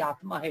 परमेश्वर की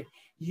आत्मा है,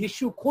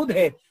 यीशु खुद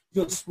है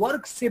जो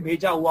स्वर्ग से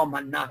भेजा हुआ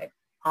मन्ना है।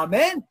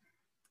 Amen,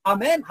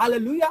 amen,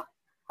 hallelujah,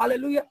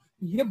 hallelujah.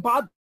 ये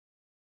बात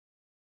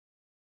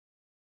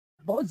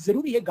बहुत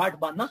जरूरी है गांठ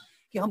बांधना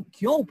कि हम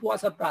क्यों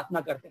उपवास और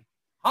प्रार्थना करते हैं।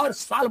 हर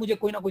साल मुझे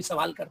कोई ना कोई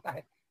सवाल करता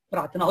है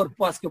प्रार्थना और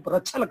उपवास के ऊपर।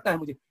 अच्छा लगता है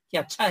मुझे कि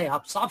अच्छा है,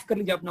 आप साफ कर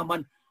लीजिए अपना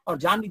मन और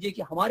जान लीजिए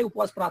कि हमारे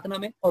उपवास प्रार्थना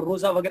में और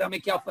रोजा वगैरह में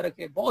क्या फर्क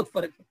है। बहुत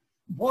फर्क है,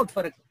 बहुत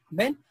फर्क है।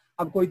 आमीन।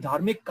 हम कोई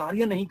धार्मिक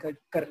कार्य नहीं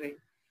कर रहे,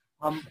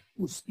 हम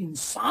उस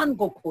इंसान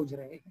को खोज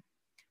रहे हैं,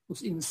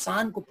 उस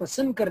इंसान को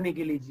प्रसन्न करने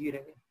के लिए जी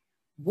रहे हैं।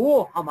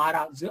 वो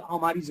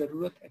हमारी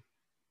जरूरत है।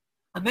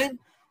 आमीन।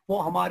 वो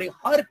हमारे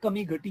हर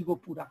कमी घटी को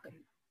पूरा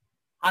करेगा।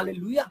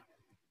 हालेलुया।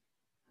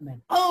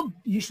 आमीन।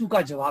 अब यीशु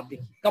का जवाब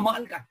देखिए,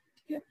 कमाल का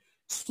है।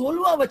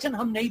 16वां वचन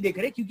हम नहीं देख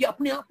रहे क्योंकि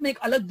अपने आप में एक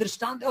अलग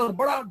दृष्टांत है और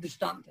बड़ा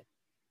दृष्टांत है,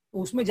 तो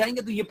उसमें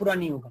जाएंगे तो ये पूरा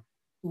नहीं होगा,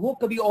 वो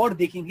कभी और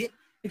देखेंगे।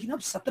 लेकिन अब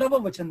 17वां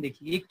वचन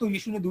देखिए। एक तो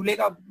यीशु ने दूल्हे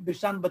का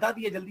दृष्टांत बता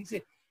दिया जल्दी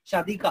से,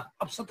 शादी का।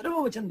 अब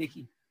 17वां वचन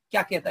देखिए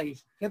क्या कहता है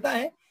यीशु। कहता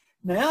है,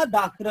 नया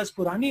दाखरस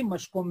पुरानी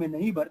मशकों में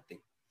नहीं भरते,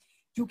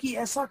 क्योंकि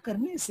ऐसा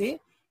करने से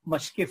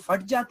मशकें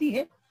फट जाती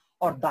है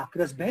और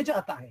दाखरस बह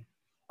जाता है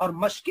और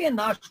मशकें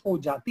नाश हो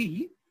जाती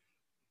ही,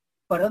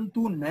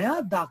 परंतु नया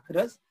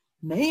दाखरस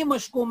नई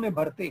मशकों में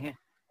भरते हैं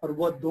और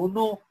वह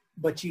दोनों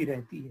बची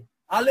रहती है।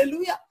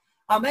 हालेलुया।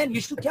 आमीन।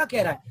 यीशु क्या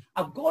कह रहा है?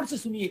 अब गौर से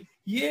सुनिए,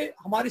 ये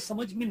हमारे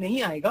समझ में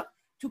नहीं आएगा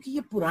क्योंकि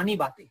ये पुरानी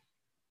बातें,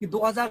 ये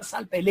 2000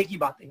 साल पहले की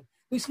बातें हैं।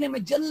 तो इसलिए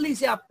मैं जल्दी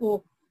से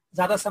आपको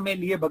ज्यादा समय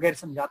लिए बगैर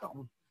समझाता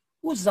हूँ।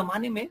 उस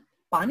जमाने में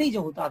पानी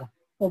जो होता था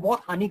वो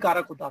बहुत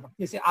हानिकारक होता था।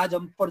 जैसे आज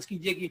हम फर्ज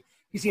कीजिए कि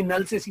किसी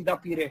नल से सीधा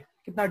पी रहे,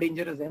 कितना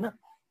डेंजरस है ना,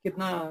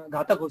 कितना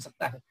घातक हो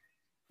सकता है।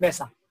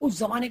 वैसा उस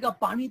जमाने का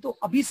पानी तो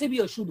अभी से भी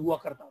अशुद्ध हुआ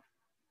करता था,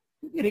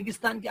 क्योंकि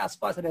रेगिस्तान के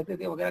आसपास रहते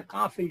थे वगैरह,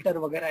 कहाँ फिल्टर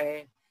वगैरह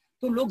है।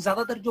 तो लोग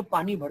ज्यादातर जो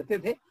पानी भरते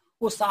थे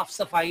वो साफ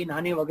सफाई,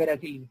 नहाने वगैरह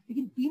के लिए।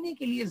 लेकिन पीने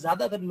के लिए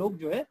ज्यादातर लोग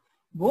जो है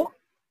वो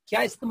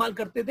क्या इस्तेमाल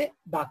करते थे?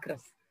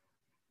 दाखरस,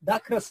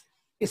 दाखरस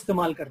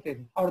इस्तेमाल करते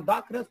थे। और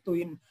दाखरस तो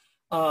इन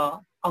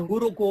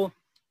अंगूरों को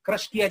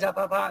क्रश किया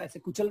जाता था, ऐसे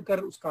कुचल कर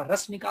उसका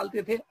रस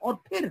निकालते थे और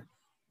फिर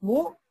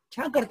वो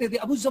क्या करते थे।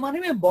 अब उस जमाने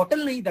में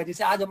बॉटल नहीं था,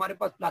 जैसे आज हमारे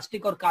पास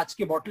प्लास्टिक और कांच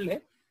के बॉटल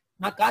है,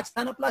 ना कांच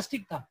था ना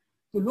प्लास्टिक था।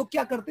 तो लोग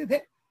क्या करते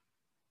थे,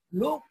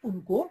 लोग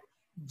उनको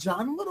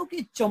जानवरों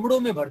के चमड़ों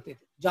में भरते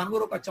थे।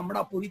 जानवरों का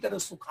चमड़ा पूरी तरह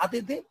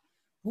सुखाते थे,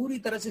 पूरी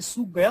तरह से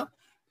सूख गया,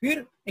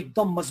 फिर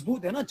एकदम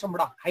मजबूत है ना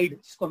चमड़ा, हाइड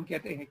जिसको हम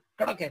कहते हैं,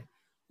 कड़क है,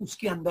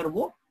 उसके अंदर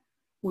वो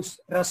उस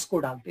रस को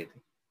डालते थे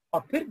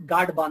और फिर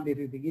गार्ड बांध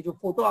देते थे। ये जो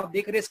फोटो आप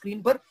देख रहे हैं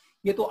स्क्रीन पर,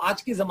 ये तो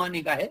आज के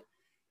जमाने का है,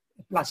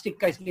 प्लास्टिक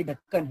का इसलिए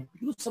ढक्कन है।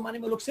 लेकिन उस जमाने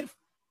में लोग सिर्फ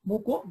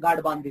मुंह को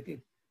गार्ड बांध देते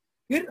थे।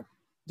 फिर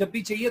जब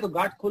भी चाहिए तो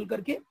गार्ड खोल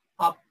करके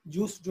आप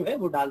जूस जो है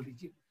वो डाल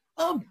दीजिए।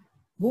 अब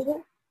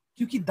वो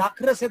क्योंकि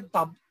दाखरस है,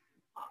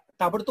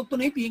 ताबड़तोड़ तो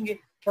नहीं पिएंगे,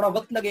 थोड़ा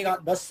वक्त लगेगा,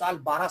 10 साल,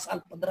 12 साल,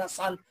 15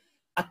 साल।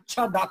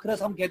 अच्छा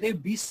दाखरस हम कहते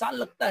हैं 20 साल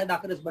लगता है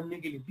दाखरस बनने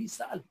के लिए, 20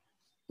 साल।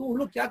 तो वो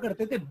लोग क्या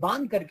करते थे,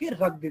 बांध करके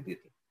रख देते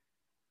थे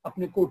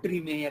अपने कोठरी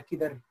में या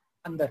किधर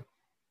अंदर।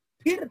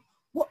 फिर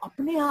वो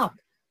अपने आप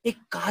एक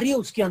कार्य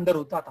उसके अंदर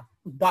होता था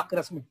उस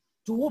दाखरस में,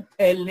 जो वो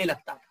फैलने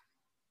लगता था।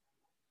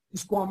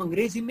 इसको हम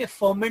अंग्रेजी में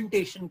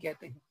फर्मेंटेशन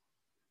कहते हैं।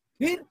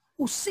 फिर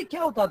उससे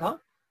क्या होता था,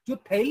 जो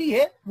थैली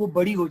है वो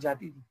बड़ी हो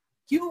जाती थी।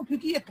 क्यों?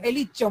 क्योंकि ये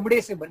थैली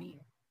चमड़े से बनी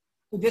है।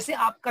 तो जैसे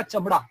आपका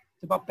चमड़ा,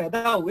 जब आप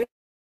पैदा हुए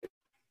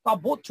तो आप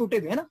बहुत छोटे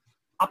थे, है ना,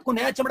 आपको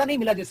नया चमड़ा नहीं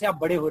मिला, जैसे आप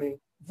बड़े हो रहे,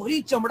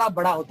 वही चमड़ा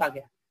बड़ा होता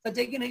गया। सच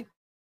है कि नहीं?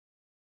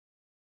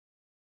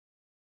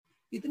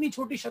 इतनी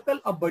छोटी शक्ल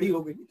अब बड़ी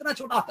हो गई, इतना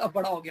छोटा अब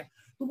बड़ा हो गया।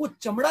 तो वो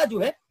चमड़ा जो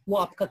है वो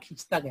आपका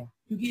खींचता गया,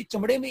 क्योंकि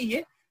चमड़े में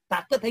ये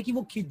ताकत है कि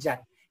वो खींच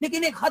जाए।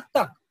 लेकिन एक हद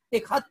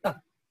तक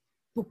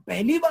तो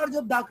पहली बार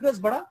जब दाखरस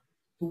बढ़ा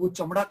तो वो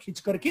चमड़ा खींच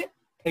करके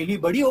थैली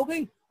बड़ी हो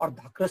गई और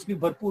दाखरस भी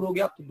भरपूर हो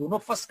गया, तो दोनों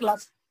फर्स्ट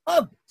क्लास।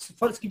 अब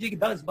फर्ज कीजिए कि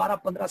 10, 12,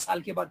 15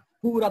 साल के बाद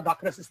पूरा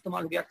दाखरस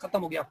इस्तेमाल हो गया, खत्म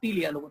हो गया, पी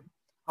लिया लोगों ने।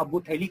 अब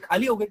वो थैली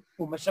खाली हो गई,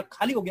 वो मशक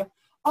खाली हो गया।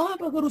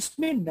 अब अगर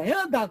उसमें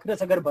नया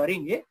दाखरस अगर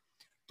भरेंगे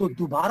तो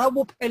दोबारा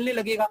वो फैलने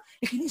लगेगा,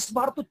 लेकिन इस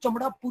बार तो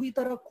चमड़ा पूरी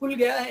तरह खुल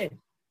गया है,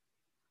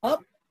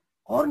 अब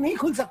और नहीं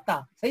खुल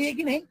सकता। सही है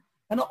कि नहीं?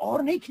 है ना,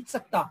 और नहीं खींच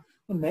सकता।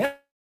 तो नया,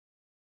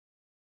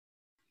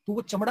 तो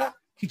वो चमड़ा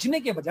खींचने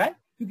के बजाय,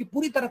 क्योंकि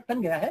पूरी तरह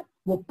तन गया है,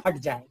 वो फट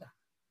जाएगा।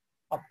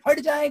 अब फट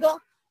जाएगा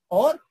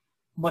और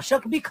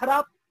मशक भी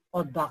खराब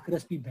और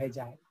दाखरस भी बह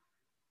जाएगा।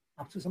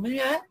 आपको समझ में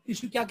आया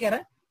यीशु क्या कह रहा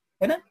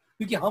है ना?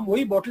 क्योंकि हम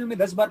वही बोतल में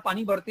 10 बार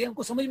पानी भरते हैं,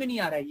 हमको समझ में नहीं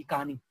आ रहा है ये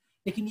कहानी,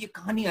 लेकिन ये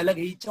कहानी अलग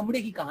है, ये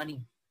चमड़े की कहानी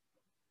है।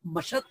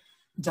 मशक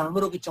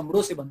जानवरों के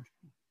चमड़ों से बनती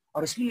है,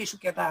 और इसलिए यीशु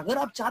कहता है अगर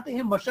आप चाहते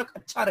हैं मशक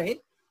अच्छा रहे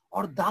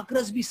और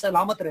दाखरस भी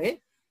सलामत रहे,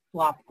 तो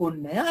आपको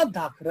नया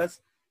दाखरस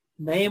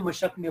नए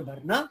मशक में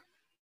भरना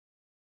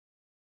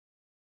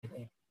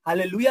है।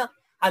 Hallelujah,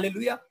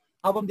 hallelujah.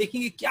 अब हम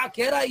देखेंगे क्या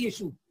कह रहा है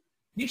यीशु।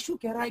 यीशु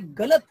कह रहा है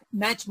गलत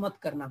मैच मत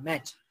करना।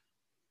 मैच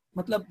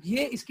मतलब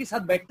ये इसके साथ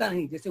बैठता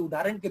नहीं। जैसे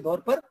उदाहरण के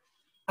तौर पर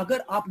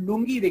अगर आप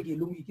लुंगी देखिए,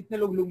 लुंगी, कितने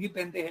लोग लुंगी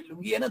पहनते हैं?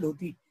 लुंगी है ना,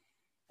 धोती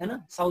है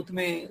ना, साउथ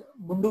में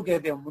मुंडू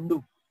कहते हैं, मुंडू।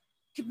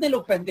 कितने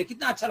लोग पहनते हैं,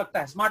 कितना अच्छा लगता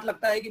है, स्मार्ट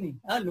लगता है कि नहीं?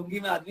 हाँ, लुंगी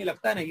में आदमी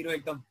लगता है ना हीरो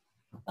एकदम।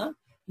 हाँ,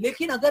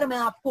 लेकिन अगर मैं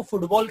आपको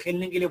फुटबॉल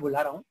खेलने के लिए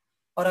बुला रहा हूँ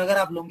और अगर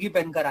आप लुंगी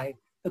पहनकर आए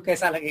तो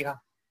कैसा लगेगा?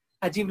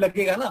 अजीब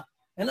लगेगा ना,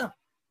 है ना,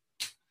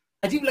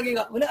 अजीब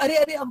लगेगा। बोले अरे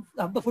अरे हम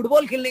तो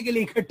फुटबॉल खेलने के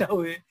लिए इकट्ठा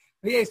हुए,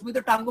 भैया इसमें तो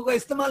टांगों का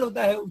इस्तेमाल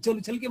होता है, उछल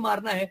उछल के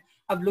मारना है,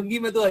 अब लुंगी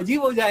में तो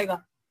अजीब हो जाएगा।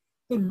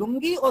 तो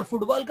लुंगी और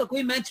फुटबॉल का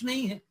कोई मैच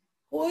नहीं है,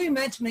 कोई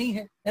मैच नहीं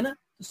है ना।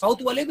 तो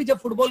साउथ वाले भी जब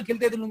फुटबॉल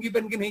खेलते हैं तो लुंगी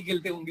पहन के नहीं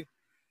खेलते होंगे,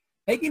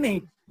 है कि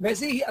नहीं?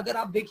 वैसे ही अगर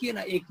आप देखिए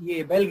ना, एक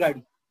ये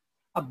बैलगाड़ी,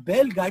 अब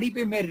बैलगाड़ी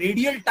पे मैं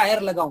रेडियल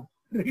टायर लगाऊं,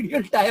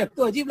 रेडियल टायर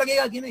तो अजीब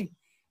लगेगा कि नहीं,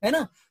 है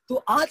ना? तो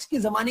आज के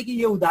जमाने की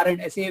ये उदाहरण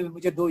ऐसे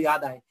मुझे दो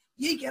याद आए।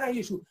 यही कह रहा है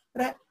यीशु,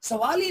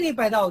 सवाल ही नहीं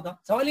पैदा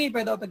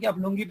होता कि आप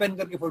लुंगी पहन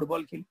करके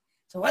फुटबॉल खेलें।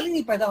 सवाल ही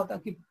नहीं पैदा होता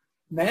कि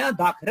नया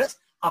दाखरस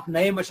आप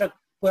नए मशक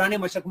पुराने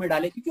मशक में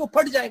डाले, क्योंकि वो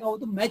फट जाएगा, वो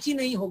तो मैच ही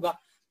नहीं होगा।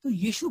 तो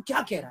यीशु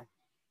क्या कह रहा है?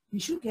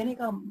 यीशु कहने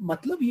का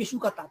मतलब, यीशु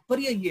का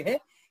तात्पर्य ये है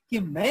कि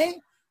मैं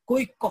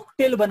कोई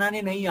कॉकटेल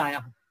बनाने नहीं आया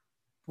हूं,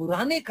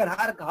 पुराने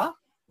करार का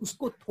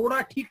उसको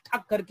थोड़ा ठीक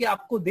ठाक करके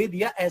आपको दे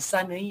दिया,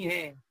 ऐसा नहीं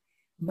है।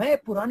 मैं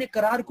पुराने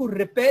करार को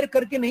रिपेयर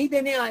करके नहीं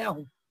देने आया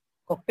हूं।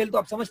 कॉकटेल तो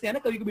आप समझते हैं ना,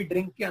 कभी कभी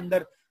ड्रिंक के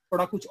अंदर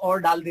थोड़ा कुछ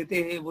और डाल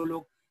देते हैं वो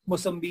लोग,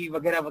 मौसम्बी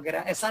वगैरह वगैरह,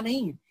 ऐसा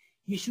नहीं है।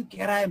 यीशु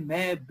कह रहा है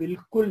मैं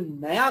बिल्कुल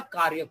नया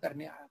कार्य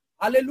करने आया।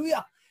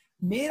 हालेलुया।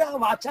 मेरा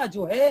वाचा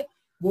जो है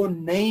वो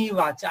नई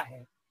वाचा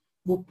है,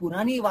 वो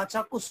पुरानी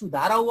वाचा को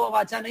सुधारा हुआ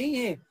वाचा नहीं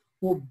है,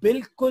 वो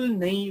बिल्कुल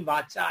नई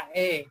वाचा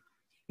है।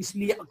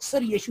 इसलिए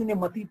अक्सर यीशु ने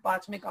मत्ती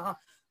 5 में कहा,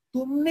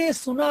 तुमने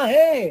सुना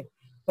है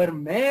पर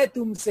मैं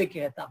तुमसे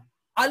कहता हूं।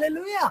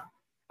 हालेलुया,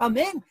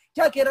 आमीन।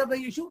 क्या कह रहा था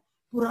यीशु?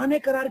 पुराने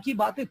करार की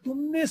बातें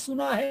तुमने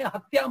सुना है,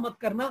 हत्या मत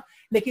करना,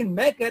 लेकिन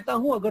मैं कहता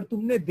हूं अगर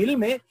तुमने दिल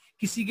में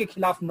किसी के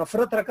खिलाफ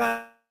नफरत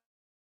रखा,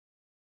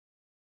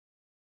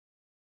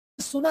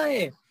 सुना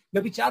है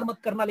व्यभिचार मत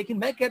करना, लेकिन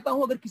मैं कहता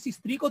हूं अगर किसी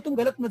स्त्री को तुम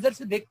गलत नजर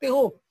से देखते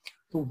हो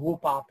तो वो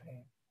पाप है।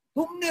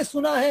 तुमने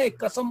सुना है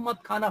कसम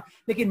मत खाना,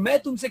 लेकिन मैं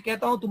तुमसे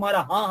कहता हूं तुम्हारा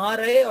हाँ हाँ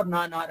रहे और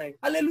ना ना रहे।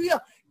 हालेलुया।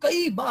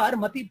 कई बार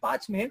मत्ती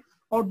 5 में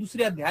और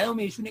दूसरे अध्यायों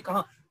में यीशु ने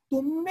कहा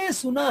तुमने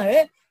सुना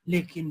है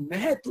लेकिन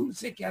मैं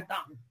तुमसे कहता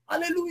हूं।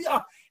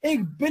 हालेलुया।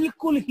 एक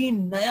बिल्कुल ही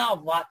नया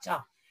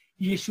वाचा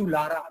यीशु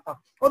ला रहा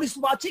था, और इस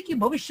वाचे की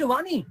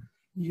भविष्यवाणी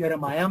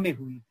यिर्मयाह में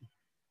हुई थी।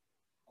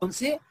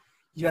 उनसे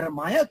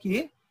यिर्मयाह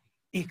के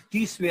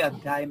 31वें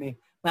अध्याय में।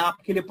 मैं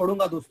आपके लिए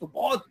पढ़ूंगा दोस्तों,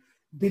 बहुत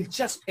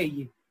दिलचस्प है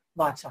ये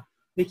वाचा।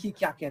 देखिए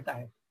क्या कहता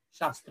है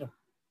शास्त्र,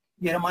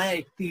 यिर्मयाह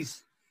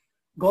 31,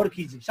 गौर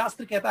कीजिए।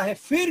 शास्त्र कहता है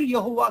फिर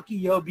यहोवा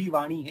की यह भी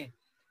वाणी है,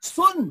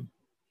 सुन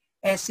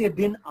ऐसे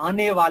दिन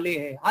आने वाले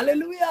हैं।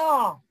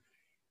 हालेलुया।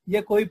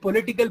 ये कोई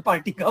पॉलिटिकल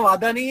पार्टी का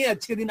वादा नहीं है,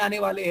 अच्छे दिन आने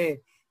वाले हैं,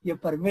 ये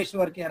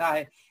परमेश्वर कह रहा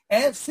है।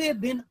 ऐसे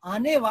दिन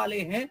आने वाले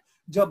हैं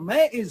जब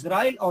मैं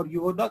इजराइल और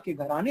यहूदा के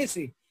घराने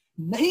से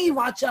नई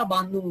वाचा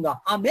बांधूंगा।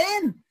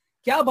 आमीन।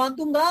 क्या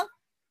बांधूंगा?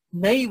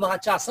 नई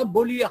वाचा। सब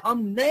बोलिए हम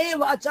नए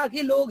वाचा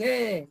के लोग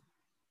हैं,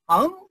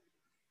 हम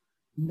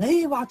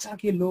नए वाचा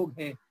के लोग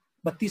हैं।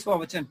 32वां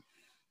वचन,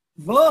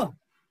 वह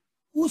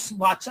उस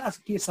वाचा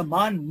के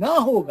समान न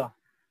होगा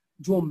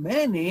जो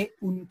मैंने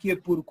उनके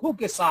पुरखों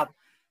के साथ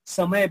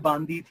समय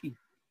बांधी थी,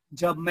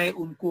 जब मैं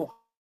उनको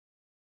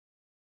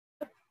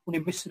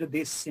उन्हें मिस्र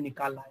देश से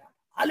निकाल लाया।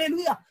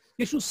 हालेलुया।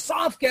 यीशु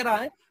साफ कह रहा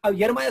है, अब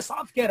यिर्मयाह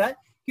साफ कह रहा है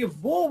कि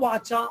वो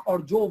वाचा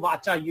और जो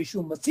वाचा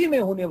यीशु मसीह में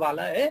होने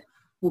वाला है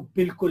वो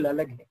बिल्कुल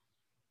अलग है।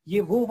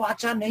 ये वो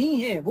वाचा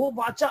नहीं है, वो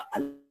वाचा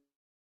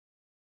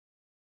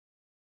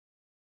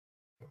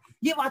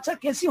ये वाचा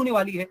कैसी होने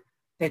वाली है?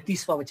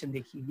 33वां वचन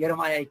देखिए,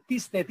 यिर्मयाह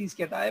 31-33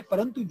 कहता है,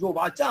 परंतु जो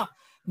वाचा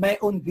मैं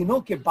उन दिनों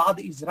के बाद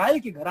इजराइल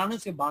के घराने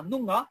से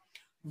बांधूंगा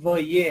वो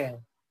ये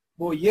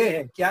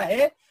है, क्या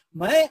है?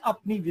 मैं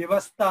अपनी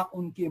व्यवस्था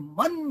उनके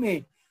मन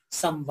में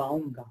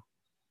समवाऊंगा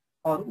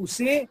और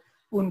उसे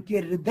उनके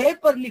हृदय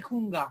पर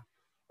लिखूंगा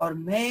और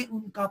मैं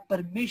उनका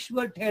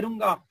परमेश्वर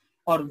ठहरूंगा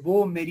और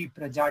वो मेरी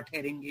प्रजा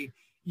ठहरेंगे।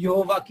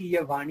 यहोवा की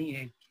यह वाणी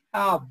है।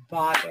 क्या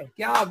बात है,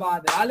 क्या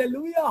बात है।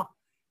 Hallelujah,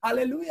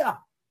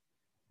 hallelujah.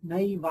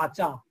 नई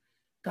वाचा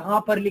कहां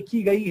पर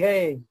लिखी गई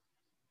है?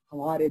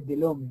 हमारे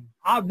दिलों में।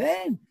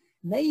 आमीन।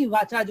 नई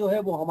वाचा जो है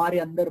वो हमारे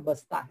अंदर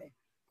बसता है।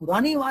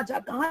 पुरानी वाचा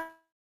कहां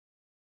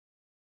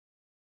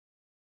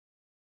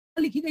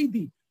लिखी गई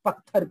थी?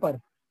 पत्थर पर।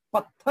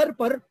 पत्थर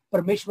पर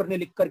परमेश्वर ने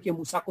लिख करके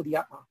मूसा को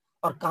दिया था।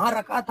 और कहां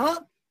रखा था?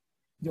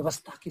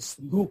 व्यवस्था के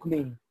संदूक में।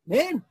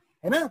 आमीन,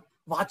 है ना?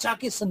 वाचा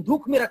के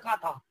संदूक में रखा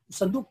था।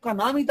 संदूक का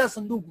नाम ही था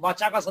संदूक,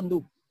 वाचा का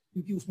संदूक,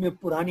 क्योंकि उसमें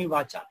पुरानी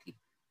वाचा थी।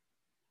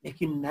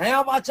 लेकिन नया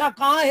वाचा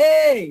कहां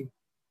है?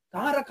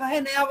 कहां रखा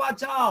है नया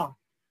वाचा?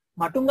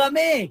 माटुंगा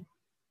में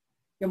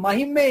कि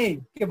माहिम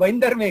में कि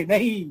बहिंदर में?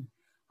 नहीं,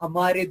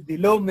 हमारे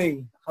दिलों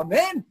में।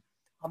 आमीन,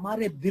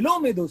 हमारे दिलों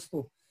में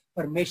दोस्तों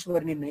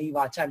परमेश्वर ने नई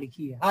वाचा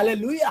लिखी है।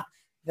 हालेलुया।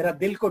 जरा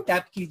दिल को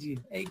टैप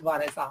कीजिए एक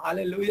बार ऐसा।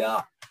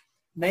 हालेलुया।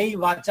 नई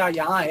वाचा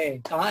यहाँ है।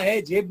 कहाँ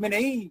है? जेब में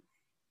नहीं,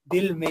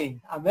 दिल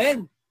में।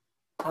 आमीन,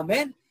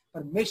 आमीन।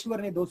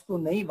 परमेश्वर ने दोस्तों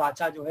नई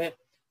वाचा जो है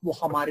वो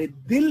हमारे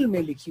दिल में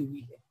लिखी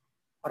हुई है।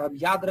 और अब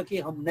याद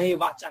रखिए, हम नए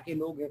वाचा के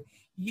लोग हैं।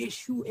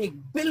 यीशु एक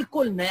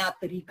बिल्कुल नया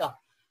तरीका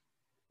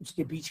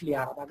उसके बीच ले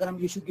आ रहा था। अगर हम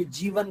यीशु के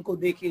जीवन को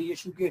देखें,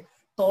 यीशु के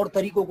तौर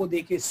तरीकों को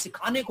देखें,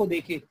 सिखाने को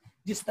देखें,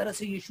 जिस तरह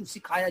से यीशु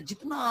सिखाया,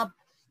 जितना आप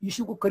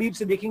यीशु को करीब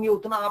से देखेंगे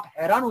उतना आप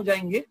हैरान हो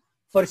जाएंगे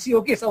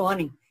फरीसियों के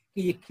सवानी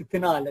कि ये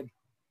कितना अलग है।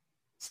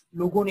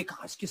 लोगों ने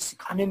कहा इसके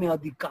सिखाने में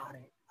अधिकार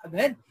है।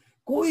 अगर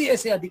कोई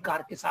ऐसे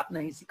अधिकार के साथ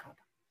नहीं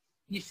सिखाता।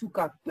 यीशु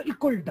का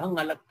बिल्कुल ढंग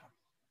अलग था।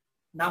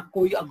 ना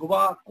कोई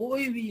अगवा,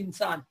 कोई भी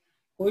इंसान,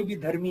 कोई भी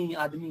धर्मी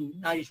आदमी,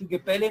 ना यीशु के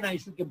पहले ना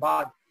यीशु के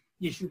बाद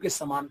यीशु के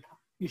समान था।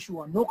 यीशु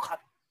अनोखा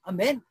था।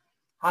 आमीन,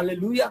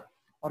 हालेलुया।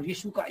 और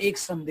यीशु का एक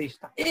संदेश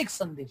था, एक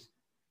संदेश,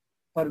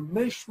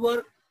 परमेश्वर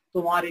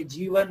तुम्हारे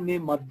जीवन में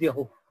मध्य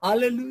हो।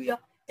 हालेलुया।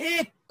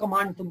 एक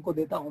कमांड तुमको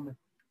देता हूं मैं,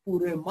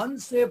 पूरे मन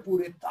से,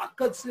 पूरे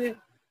ताकत से,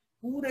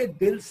 पूरे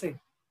दिल से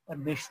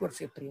परमेश्वर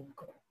से प्रेम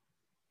करो।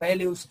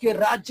 पहले उसके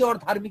राज्य और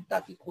धार्मिकता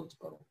की खोज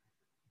करो,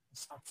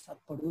 साथ साथ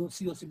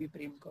पड़ोसियों से भी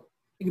प्रेम करो।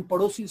 लेकिन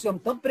पड़ोसी से हम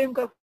तब प्रेम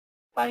कर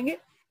पाएंगे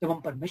जब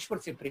हम परमेश्वर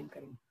से प्रेम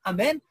करेंगे।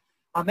 आमीन,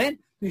 आमीन।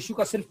 तो यीशु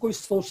का सिर्फ कोई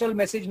सोशल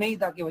मैसेज नहीं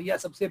था कि भैया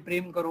सबसे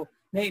प्रेम करो।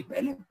 नहीं,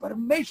 पहले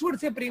परमेश्वर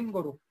से प्रेम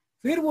करो,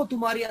 फिर वो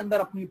तुम्हारे अंदर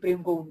अपनी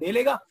प्रेम को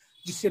उंडेलेगा,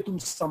 जिससे तुम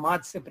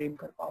समाज से प्रेम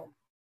कर पाओगे,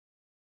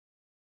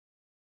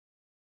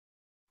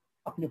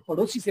 अपने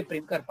पड़ोसी से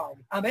प्रेम कर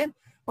पाओगे। आमीन।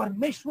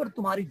 परमेश्वर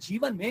तुम्हारे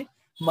जीवन में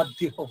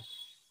मध्य हो।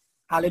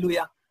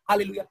 Hallelujah,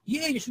 hallelujah.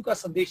 ये यीशु का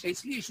संदेश है।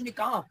 इसलिए यीशु ने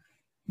कहा,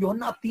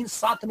 यूहन्ना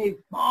 3:7 ने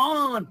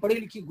महान पढ़े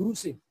लिखे गुरु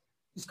से,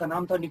 जिसका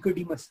नाम था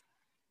निकोडिमस,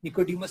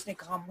 निकोडिमस ने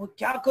कहा, मैं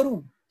क्या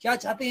करूं, क्या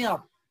चाहते हैं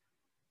आप?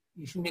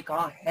 यीशु ने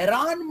कहा,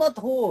 हैरान मत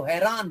हो,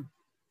 हैरान,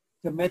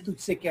 जब मैं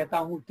तुझसे कहता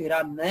हूं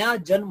तेरा नया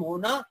जन्म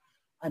होना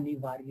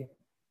अनिवार्य है।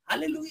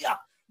 हालेलुया,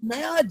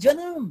 नया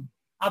जन्म।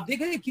 आप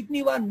देख रहे हैं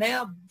कितनी बार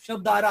नया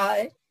शब्द आ रहा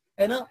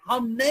है ना?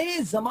 हम नए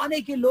जमाने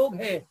के लोग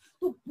हैं।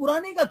 तो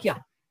पुराने का क्या?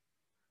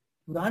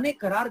 पुराने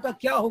करार का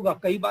क्या होगा?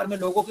 कई बार मैं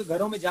लोगों के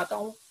घरों में जाता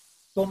हूं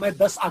तो मैं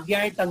 10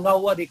 आज्ञाएं टंगा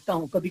हुआ देखता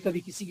हूं। कभी कभी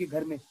किसी के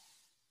घर में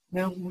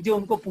मुझे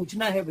उनको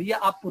पूछना है, भैया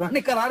आप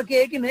पुराने करार के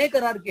हैं कि नए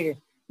करार के हैं?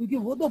 क्योंकि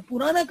वो तो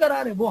पुराना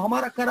करार है, वो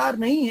हमारा करार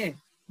नहीं है।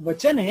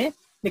 वचन है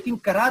लेकिन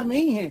करार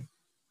नहीं है।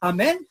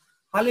 आमीन,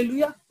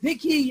 हालेलुया।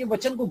 देखिए ये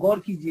वचन को गौर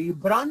कीजिए।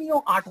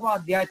 इब्रानियों 8वां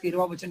अध्याय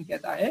 13वां वचन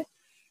कहता है,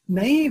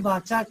 नई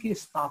वाचा के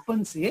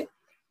स्थापन से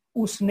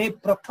उसने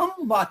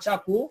प्रथम वाचा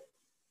को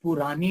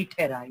पुरानी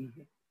ठहराई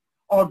है,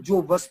 और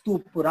जो वस्तु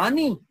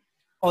पुरानी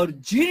और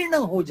जीर्ण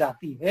हो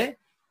जाती है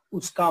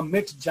उसका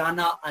मिट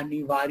जाना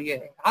अनिवार्य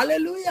है।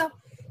 हालेलुया।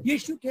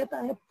 यीशु कहता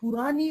है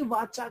पुरानी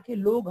वाचा के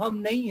लोग हम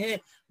नहीं है,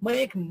 मैं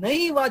एक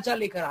नई वाचा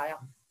लेकर आया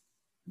हूं,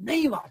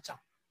 नई वाचा।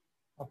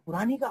 और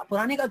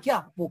पुराने का क्या?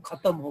 वो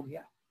खत्म हो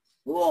गया,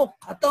 वो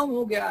खत्म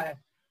हो गया है।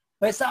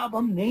 वैसा अब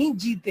हम नहीं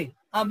जीते।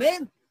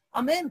 आमीन,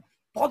 आमीन।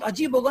 बहुत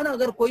अजीब होगा ना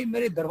अगर कोई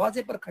मेरे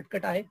दरवाजे पर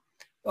खटखटाए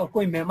और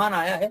कोई मेहमान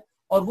आया है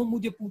और वो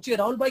मुझे पूछे,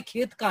 राहुल भाई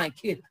खेत कहाँ है?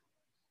 खेत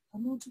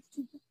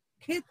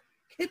खेत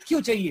खेत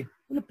क्यों चाहिए?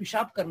 बोले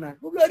पेशाब करना है।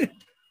 बोले अरे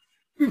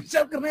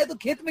पेशाब करना है तो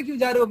खेत में क्यों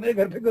जा रहे हो? मेरे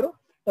घर पे करो,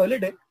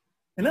 टॉयलेट है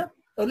ना?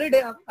 टॉयलेट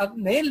है। अब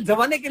नए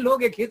जमाने के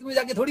लोग हैं, खेत में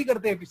जाके थोड़ी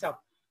करते हैं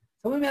पेशाब।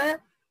 समझ में आया?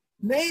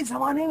 नए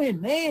जमाने में,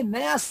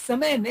 नया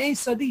समय, नई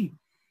सदी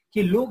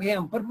के लोग हैं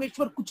हम।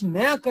 परमेश्वर कुछ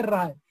नया कर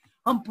रहा है।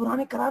 हम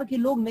पुराने करार के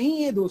लोग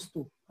नहीं है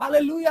दोस्तों,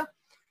 हालेलुया।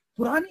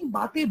 पुरानी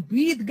बातें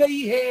बीत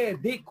गई है,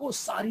 देखो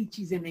सारी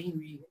चीजें नहीं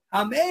हुई है,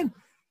 आमीन।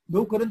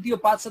 2 कुरिन्थियों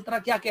 5:17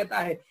 क्या कहता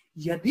है?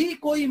 यदि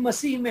कोई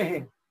मसीह में है,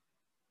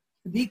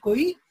 यदि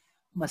कोई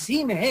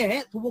मसीह में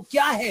है तो वो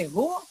क्या है?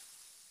 वो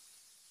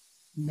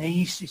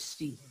नई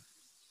सृष्टि है।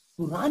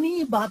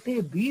 पुरानी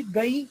बातें बीत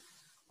गई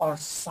और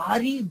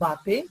सारी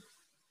बातें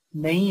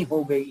नई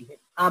हो गई है,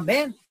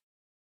 आमीन।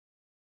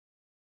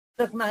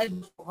 रखना है,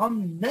 हम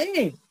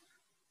नए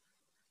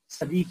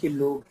सभी के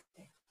लोग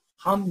हैं,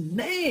 हम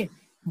नए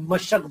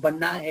मशक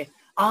बनना है।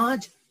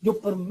 आज जो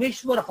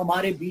परमेश्वर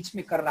हमारे बीच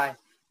में कर रहा है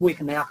वो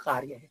एक नया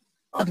कार्य है,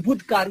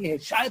 अद्भुत कार्य है।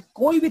 शायद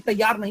कोई भी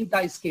तैयार नहीं था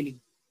इसके लिए,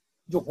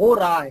 जो हो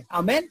रहा है,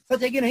 आमीन।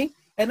 सच है कि नहीं?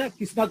 है ना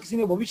किसी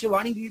ने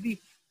भविष्यवाणी दी थी,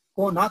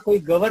 को ना कोई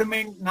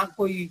गवर्नमेंट ना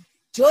कोई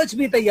चर्च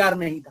भी तैयार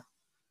नहीं था।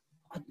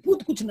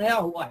 अद्भुत कुछ नया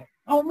हुआ है।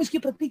 हम इसकी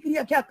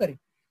प्रतिक्रिया क्या करें?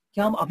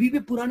 क्या हम अभी भी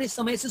पुराने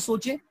समय से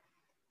सोचें,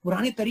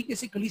 पुराने तरीके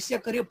से कलीसिया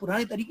करें,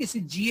 पुराने तरीके से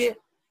जिए?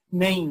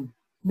 नहीं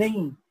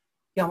नहीं,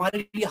 क्या हमारे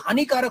लिए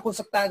हानिकारक हो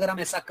सकता है अगर हम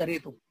ऐसा करें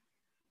तो।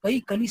 कई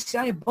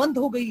कलीसियाएं बंद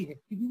हो गई है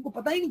क्योंकि उनको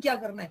पता ही नहीं क्या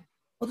करना है।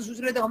 वो तो सोच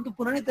रहे थे हम तो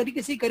पुराने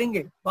तरीके से ही करेंगे,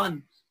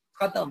 बंद,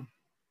 खत्म।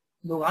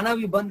 लोग आना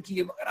भी बंद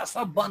किए वगैरह,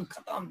 सब बंद,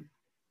 खत्म।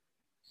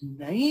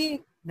 नहीं,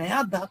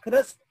 नया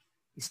दाखरस,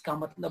 इसका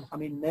मतलब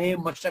हमें नए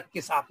मशक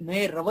के साथ,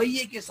 नए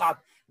रवैये के साथ,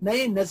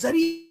 नए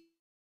नजरिए।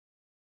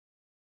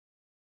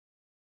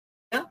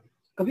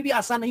 कभी भी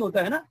आसान नहीं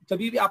होता है ना।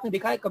 कभी भी आपने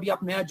देखा है, कभी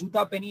आप नया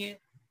जूता पहनिए,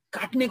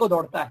 काटने को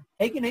दौड़ता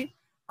है कि नहीं?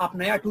 आप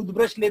नया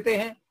टूथब्रश लेते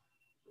हैं,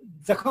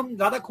 जख्म,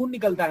 ज्यादा खून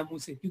निकलता है मुंह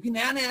से क्योंकि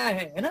नया नया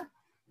है ना।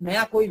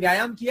 नया कोई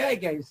व्यायाम किया है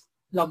क्या इस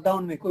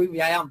लॉकडाउन में? कोई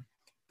व्यायाम?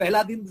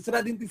 पहला दिन,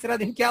 दूसरा दिन, तीसरा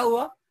दिन क्या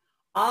हुआ?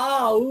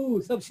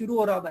 सब शुरू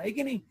हो रहा था, है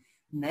कि नहीं?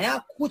 नया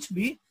कुछ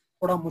भी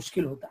थोड़ा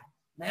मुश्किल होता है,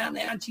 नया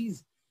नया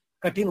चीज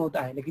कठिन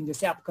होता है, लेकिन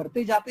जैसे आप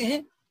करते जाते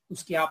हैं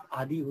उसके आप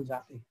आदी हो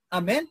जाते हैं,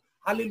 आमीन,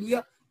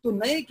 हालेलुया। तो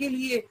नए के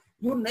लिए,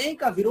 जो नए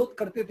का विरोध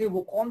करते थे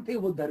वो कौन थे?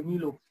 वो धर्मी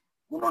लोग।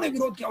 उन्होंने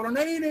विरोध किया, बोला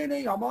नहीं नहीं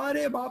नहीं,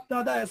 हमारे बाप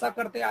दादा ऐसा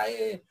करते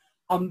आए,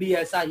 हम भी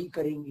ऐसा ही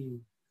करेंगे।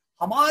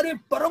 हमारे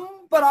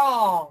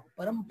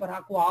परंपरा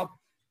को आप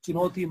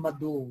चुनौती मत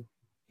दो।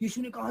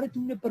 यीशु ने कहा, अरे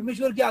तुमने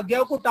परमेश्वर की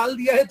आज्ञाओं को टाल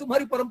दिया है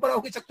तुम्हारी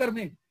परंपराओं के चक्कर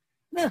में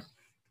ना।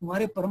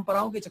 तुम्हारे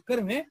परंपराओं के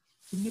चक्कर में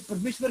तुमने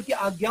परमेश्वर की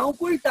आज्ञाओं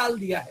को ही टाल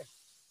दिया है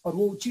और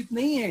वो उचित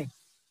नहीं है।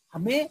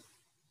 हमें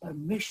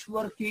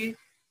परमेश्वर के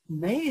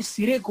नए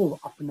सिरे को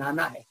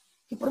अपनाना है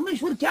कि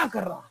परमेश्वर क्या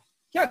कर रहा है,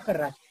 क्या कर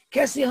रहा है,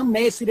 कैसे हम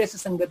नए सिरे से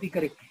संगति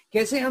करें,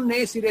 कैसे हम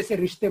नए सिरे से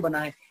रिश्ते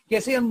बनाएं,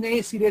 कैसे हम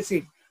नए सिरे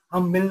से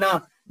हम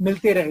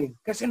मिलते रहे,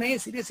 कैसे नए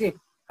सिरे से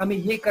हमें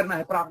ये करना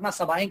है, प्रार्थना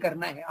सभाएं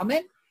करना है।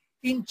 हमें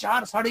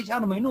 3-4 साढ़े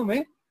 4 महीनों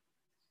में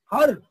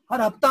हर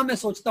हफ्ता में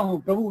सोचता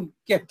हूँ, प्रभु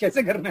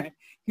कैसे करना है,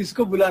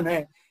 किसको बुलाना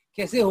है,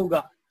 कैसे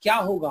होगा, क्या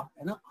होगा,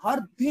 है ना। हर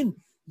दिन,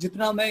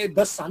 जितना मैं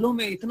 10 सालों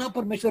में इतना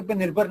परमेश्वर पे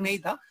निर्भर नहीं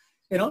था,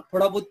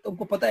 थोड़ा बहुत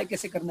तुमको पता है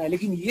कैसे करना है,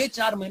 लेकिन ये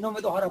 4 महीनों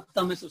में तो हर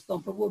हफ्ता में सोचता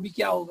हूँ, प्रभु अभी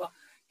क्या होगा,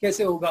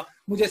 कैसे होगा।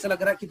 मुझे ऐसा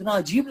लग रहा है, कितना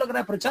अजीब लग रहा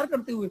है प्रचार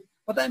करते हुए।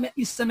 पता है, मैं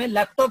इस समय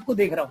लैपटॉप को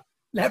देख रहा हूँ,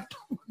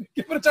 लैपटॉप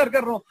के प्रचार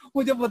कर रहा हूँ।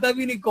 मुझे पता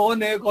भी नहीं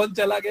कौन है, कौन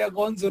चला गया,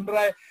 कौन सुन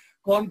रहा है,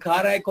 कौन खा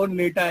रहा है, कौन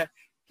लेटा है,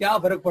 क्या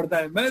फर्क पड़ता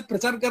है। मैं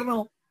प्रचार कर रहा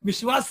हूँ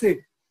विश्वास से,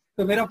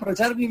 तो मेरा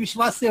प्रचार भी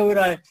विश्वास से हो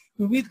रहा है।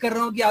 उम्मीद कर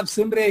रहा हूँ कि आप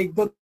सुन रहे,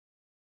 1-2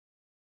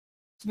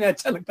 में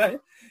अच्छा लगता है,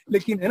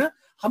 लेकिन है ना,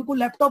 हमको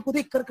लैपटॉप को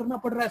देखकर करना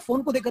पड़ रहा है,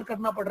 फोन को देखकर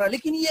करना पड़ रहा है,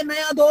 लेकिन ये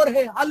नया दौर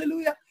है,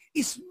 हालेलुया।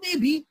 इसमें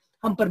भी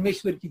हम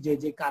परमेश्वर की जय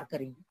जयकार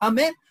करेंगे,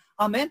 आमीन,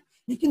 आमीन।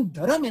 लेकिन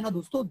धर्म है ना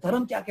दोस्तों,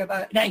 धर्म क्या कहता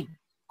है? नहीं,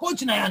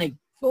 कुछ नया नहीं,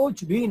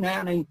 कुछ भी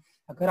नया नहीं।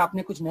 अगर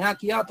आपने कुछ नया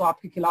किया तो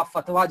आपके खिलाफ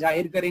फतवा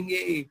जाहिर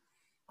करेंगे,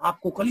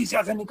 आपको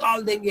कलीसिया से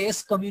निकाल देंगे।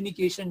 इस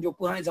कम्युनिकेशन जो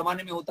पुराने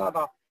जमाने में होता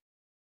था,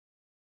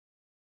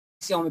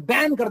 में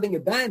बैन कर देंगे,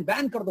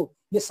 बैन कर दो,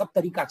 ये सब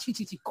तरीका, छी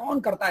छी छी, कौन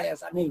करता है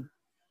ऐसा? नहीं,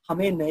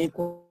 हमें नए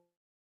को,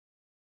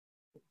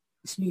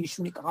 इसलिए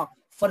यीशु ने कहा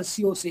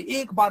फरिसियों से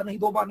 1 बार नहीं,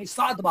 2 बार नहीं,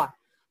 7 बार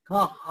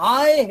कहा,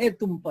 हाय है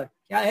तुम पर।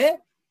 क्या है?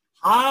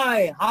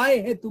 हाय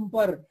है तुम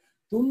पर,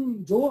 तुम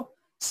जो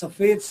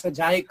सफेद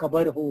सजाए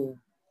कब्र हो,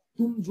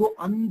 तुम जो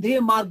अंधे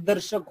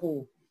मार्गदर्शक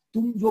हो,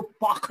 तुम जो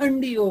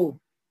पाखंडी हो।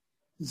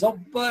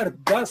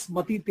 जबरदस्त।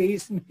 मत्ती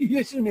 23 में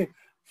यीशु ने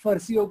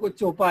फरिसियों को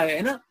चौपा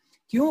है ना।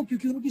 क्यों?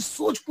 क्योंकि उनकी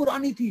सोच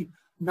पुरानी थी,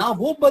 ना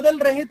वो बदल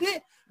रहे थे,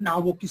 ना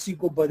वो किसी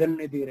को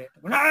बदलने दे रहे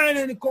थे।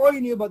 नहीं, कोई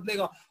नहीं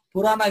बदलेगा,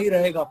 पुराना ही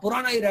रहेगा,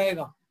 पुराना ही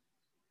रहेगा।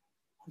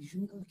 यीशु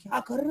ने कहा, क्या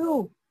कर रहे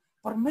हो?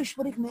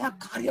 परमेश्वर एक नया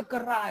कार्य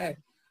कर रहा है,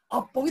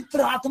 अब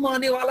पवित्र आत्मा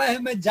आने वाला है,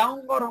 मैं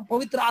जाऊंगा और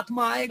पवित्र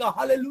आत्मा आएगा,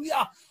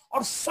 हालेलुया,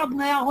 और सब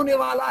नया होने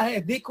वाला है।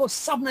 देखो,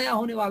 सब नया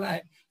होने वाला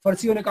है।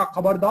 फरिसियों ने कहा,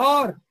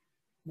 खबरदार,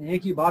 नए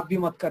की बात भी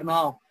मत करना,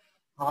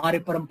 हमारे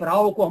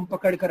परंपराओं को हम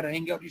पकड़ कर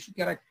रहेंगे। और यीशु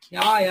कह रहा है,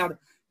 क्या यार,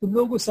 तुम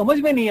लोगों को समझ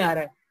में नहीं आ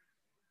रहा है,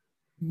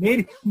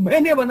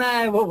 मैंने बनाया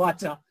है वो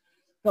वाचा,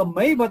 तो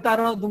मैं ही बता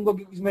रहा हूँ तुमको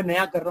कि कुछ मैं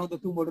नया कर रहा हूँ, तो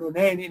तुम बोल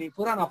रहे हो नहीं,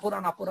 पुराना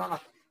पुराना पुराना।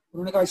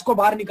 उन्होंने कहा, इसको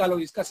बाहर निकालो,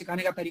 इसका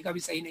सिखाने का तरीका भी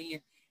सही नहीं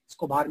है,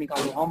 इसको बाहर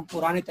निकालो, हम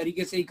पुराने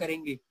तरीके से ही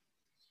करेंगे।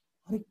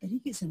 और एक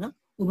तरीके से ना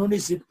उन्होंने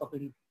जिद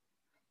पकड़ी,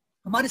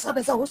 हमारे साथ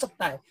ऐसा हो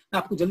सकता है। मैं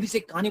आपको जल्दी से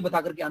एक कहानी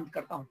बता करके अंत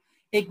करता हूँ।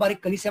 एक बार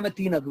एक कलीसिया में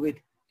 3 अगुवे थे,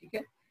 ठीक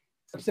है।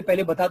 सबसे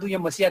पहले बता दूं, ये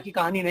मसीहा की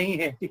कहानी नहीं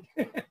है, ठीक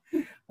है।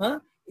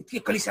 हाँ, इसके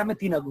कलीसिया में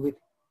 3 अगुवे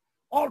थे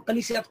और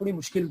कलीसिया थोड़ी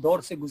मुश्किल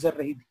दौर से गुजर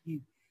रही थी,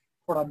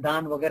 थोड़ा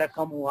दान वगैरह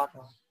कम हुआ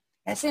था।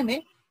 ऐसे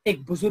में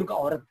एक बुजुर्ग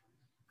औरत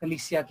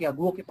कलीसिया के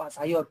अगुओं के पास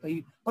आई और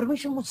कही,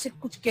 परमेश्वर मुझसे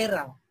कुछ कह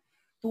रहा है।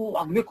 तो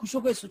अगुवे खुश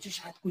हो गए, सोचे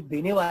शायद कुछ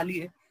देने वाली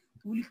है।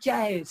 तो बोली, क्या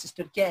है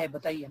सिस्टर, क्या है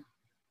बताइए।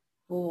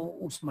 तो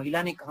उस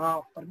महिला ने कहा,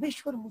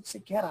 परमेश्वर मुझसे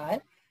कह रहा है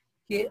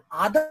कि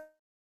आधा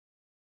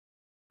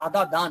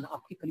आधा दान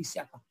आपकी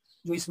कलीसिया का,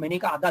 जो इस महीने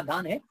का आधा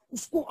दान है,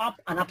 उसको आप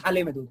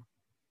अनाथालय में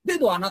दे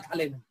दो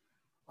अनाथालय में।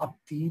 अब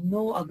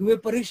तीनों अगुवे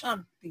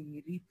परेशान,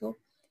 तेरी तो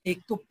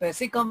एक तो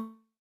पैसे कम,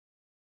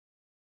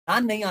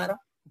 दान नहीं आ रहा,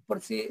 ऊपर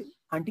से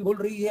आंटी बोल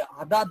रही है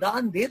आधा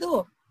दान दे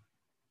दो।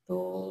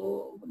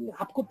 तो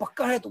आपको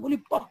पक्का है? तो बोली,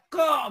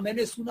 पक्का,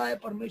 मैंने सुना है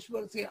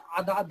परमेश्वर से,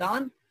 आधा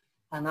दान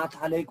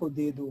अनाथालय को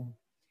दे दो।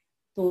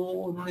 तो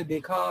उन्होंने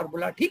देखा और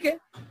बोला, ठीक है,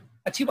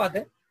 अच्छी बात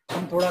है,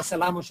 हम थोड़ा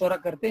सलाह मशवरा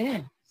करते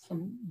हैं,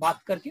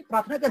 बात करके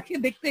प्रार्थना करके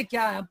देखते हैं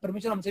क्या है,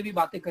 परमेश्वर हमसे भी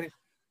बातें करे।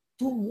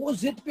 तो वो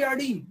जिद पे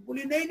अड़ी,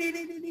 बोली, नहीं नहीं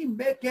नहीं नहीं नहीं,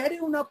 मैं कह रही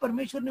हूँ ना,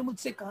 परमेश्वर ने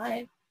मुझसे कहा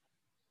है।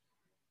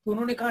 तो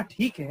उन्होंने कहा,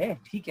 ठीक है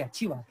ठीक है,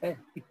 अच्छी बात है,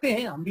 देखते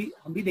हैं, हम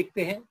भी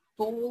देखते हैं।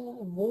 तो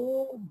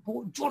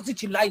वो जोर से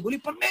चिल्लाई, बोली,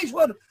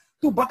 परमेश्वर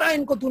तू बता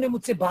इनको, तूने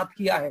मुझसे बात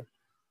किया है।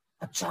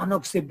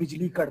 अचानक से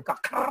बिजली कड़का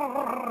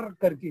खर्र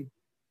करके,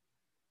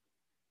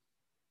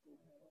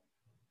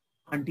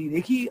 आंटी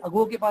देखी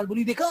अगुओं के पास,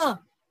 बोली, देखा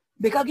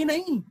देखा कि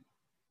नहीं,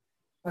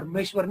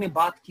 परमेश्वर ने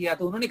बात किया।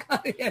 तो उन्होंने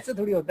कहा, ऐसे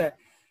थोड़ी होता है,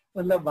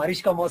 मतलब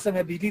बारिश का मौसम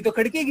है, बिजली तो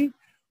कड़केगी,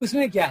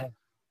 उसमें क्या है।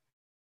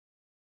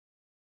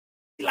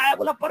 लाया,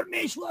 बोला,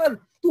 परमेश्वर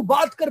तू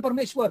बात कर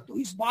परमेश्वर। तो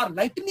इस बार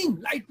लाइटनिंग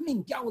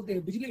लाइटनिंग क्या बोलते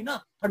हैं, बिजली ना,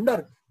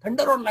 थंडर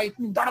थंडर और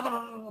लाइटनिंग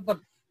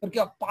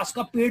करके पास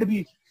का पेड़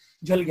भी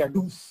जल गया,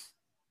 डूस।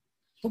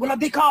 तो बोला,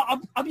 देखा,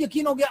 अब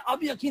यकीन हो गया,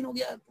 अब यकीन हो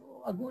गया। तो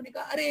अगुओं ने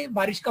कहा, अरे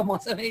बारिश का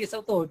मौसम है, ये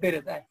सब तो होते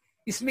रहता है,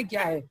 इसमें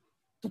क्या है।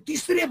 तो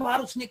तीसरे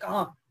बार उसने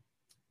कहा,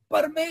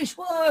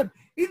 परमेश्वर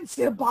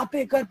इनसे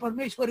बातें कर,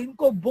 परमेश्वर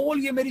इनको बोल,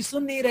 ये मेरी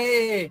सुन नहीं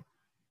रहे।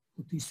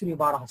 तो तीसरी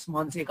बार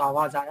आसमान से एक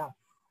आवाज आया,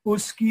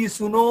 उसकी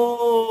सुनो।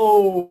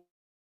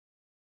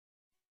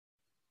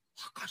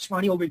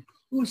 आकाशवाणी हो गई,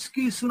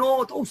 उसकी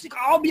सुनो। तो उसने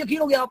कहा, अब यकीन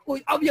हो गया आपको,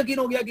 अब यकीन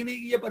हो गया कि नहीं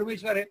ये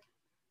परमेश्वर है।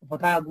 तो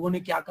पता है अगुओं ने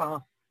क्या कहा,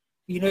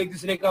 तीनों एक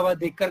दूसरे का बात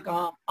देखकर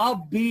कहा,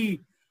 अब भी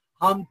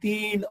हम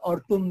 3 और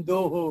तुम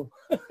 2 हो।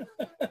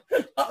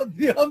 अब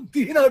भी हम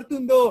 3 और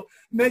तुम 2,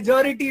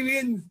 मेजॉरिटी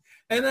विंस,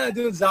 है ना,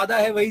 जो ज्यादा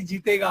है वही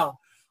जीतेगा।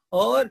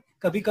 और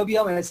कभी कभी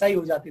हम ऐसा ही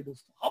हो जाते हैं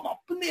दोस्तों, हम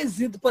अपने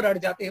जिद पर अड़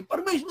जाते हैं,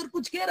 परमेश्वर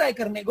कुछ कह रहा है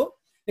करने को,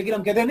 लेकिन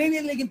हम कहते हैं नहीं,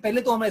 लेकिन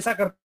पहले तो हम ऐसा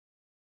करते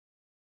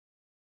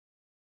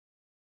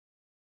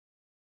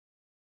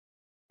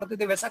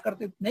थे, वैसा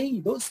करते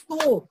नहीं।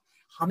 दोस्तों,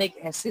 हम एक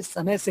ऐसे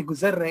समय से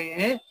गुजर रहे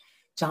हैं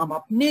जहां हम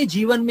अपने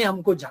जीवन में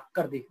हमको झांक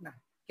कर देखना है।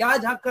 क्या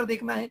झांक कर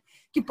देखना है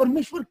कि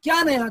परमेश्वर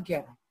क्या नया कह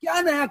रहा है,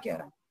 क्या नया कह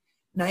रहा है।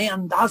 नए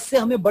अंदाज से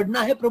हमें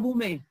बढ़ना है प्रभु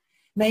में,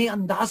 नए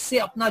अंदाज से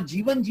अपना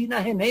जीवन जीना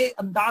है, नए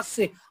अंदाज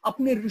से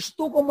अपने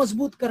रिश्तों को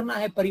मजबूत करना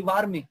है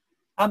परिवार में।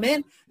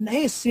 आमीन।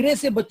 नए सिरे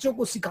से बच्चों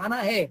को सिखाना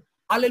है।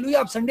 हालेलुया।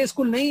 अब संडे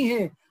स्कूल नहीं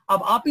है,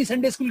 अब आप ही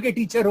संडे स्कूल के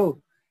टीचर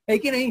हो, है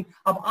कि नहीं।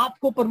 अब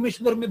आपको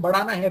परमेश्वर में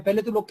बढ़ाना है।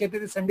 पहले तो लोग कहते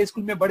थे संडे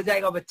स्कूल में बढ़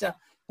जाएगा बच्चा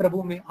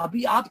प्रभु में,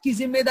 अभी आपकी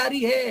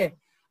जिम्मेदारी है।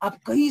 अब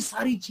कई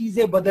सारी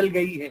चीजें बदल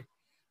गई है।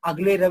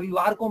 अगले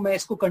रविवार को मैं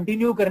इसको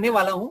कंटिन्यू करने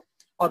वाला हूं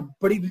और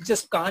बड़ी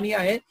दिलचस्प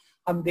कहानियां हैं।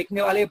 हम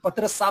देखने वाले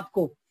पतरस साहब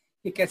को,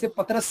 कि कैसे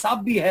पतरस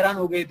साहब भी हैरान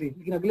हो गए थे,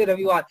 लेकिन अगले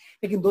रविवार।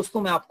 लेकिन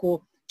दोस्तों, मैं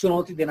आपको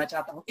चुनौती देना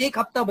चाहता हूं, 1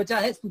 हफ्ता बचा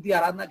है स्तुति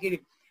आराधना के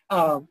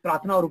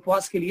प्रार्थना और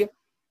उपवास के लिए।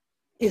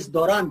 इस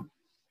दौरान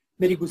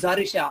मेरी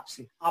गुजारिश है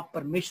आपसे, आप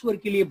परमेश्वर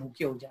के लिए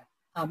भूखे हो जाए।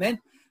 आमीन।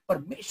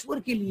 परमेश्वर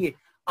के लिए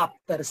आप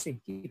तरसे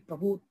कि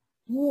प्रभु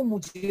तू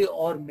मुझे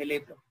और मिले,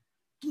 प्रभु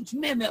तुझ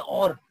में मैं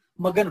और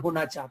मगन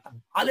होना चाहता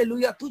हूँ।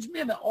 हालेलुया। तुझ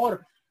में मैं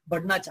और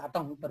बढ़ना चाहता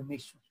हूँ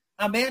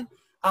परमेश्वर। आमीन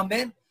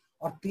आमीन।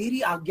 और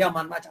तेरी आज्ञा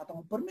मानना चाहता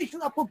हूँ।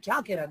 परमेश्वर आपको क्या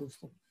कह रहा है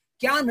दोस्तों,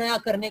 क्या नया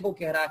करने को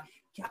कह रहा है,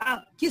 क्या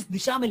किस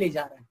दिशा में ले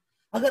जा रहा है।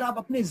 अगर आप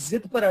अपने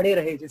जिद पर अड़े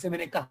रहे, जैसे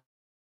मैंने कहा,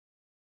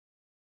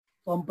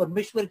 तो हम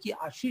परमेश्वर की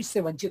आशीष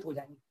से वंचित हो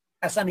जाएंगे।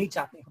 ऐसा नहीं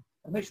चाहते हम।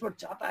 परमेश्वर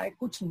चाहता है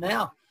कुछ नया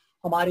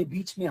हमारे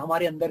बीच में,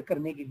 हमारे अंदर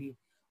करने के लिए।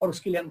 और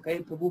उसके लिए हम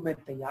कहें, प्रभु मैं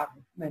तैयार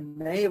हूं, मैं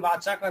नए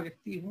वाचा का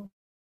व्यक्ति हूं,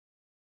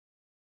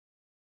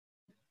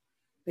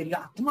 तेरी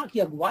आत्मा की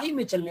अगुवाई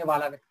में चलने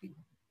वाला व्यक्ति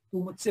हूं।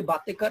 तू मुझसे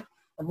बातें कर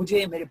और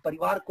मुझे, मेरे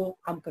परिवार को,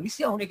 हम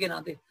कलीसिया होने के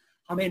नाते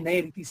हमें नए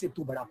रीति से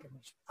तू बड़ा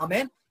परमेश्वर।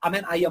 आमीन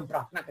आमीन। आइए हम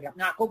प्रार्थना करें,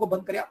 अपने आंखों को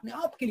बंद करें, अपने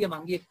आप के लिए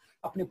मांगिए,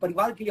 अपने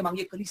परिवार के लिए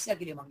मांगिए, कलीसिया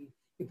के लिए मांगिए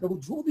कि प्रभु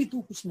जो भी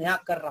तू कुछ नया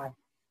कर रहा है,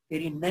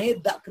 तेरी नए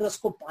दाखरस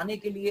को पाने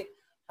के लिए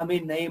हमें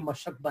नए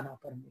मशक बना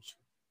परमेश्वर,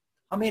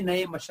 हमें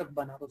नए मशक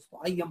बना। दोस्तों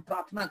आइए हम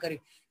प्रार्थना करें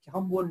कि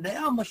हम वो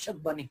नया मशक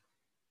बने।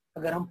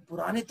 अगर हम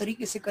पुराने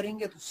तरीके से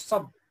करेंगे तो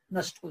सब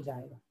नष्ट हो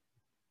जाएगा।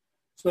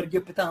 स्वर्गीय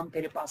पिता, हम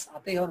तेरे पास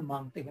आते हैं और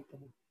मांगते हैं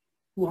प्रभु,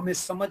 तू हमें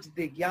समझ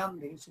दे, ज्ञान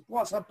दे।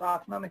 थोड़ा सा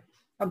प्रार्थना में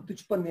हम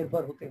तुझ पर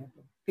निर्भर होते हैं,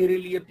 तो तेरे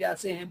लिए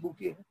प्यासे हैं,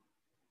 भूखे हैं।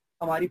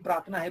 हमारी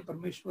प्रार्थना है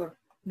परमेश्वर,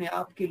 अपने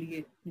आप के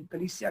लिए, अपनी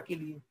कलीसिया के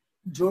लिए,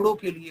 जोड़ों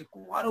के लिए,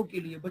 कुंवारों के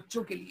लिए,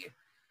 बच्चों के लिए,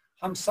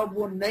 हम सब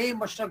वो नए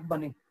मशक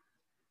बने।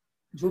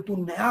 जो तू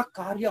नया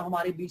कार्य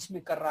हमारे बीच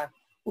में कर रहा है,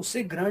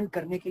 उसे ग्रहण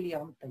करने के लिए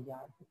हम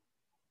तैयार हैं।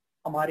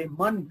 हमारे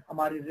मन,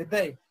 हमारे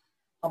हृदय,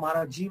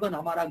 हमारा जीवन,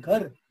 हमारा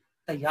घर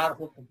तैयार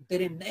होते हैं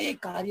तेरे नए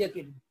कार्य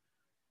के लिए।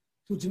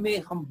 तुझ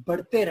में हम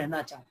बढ़ते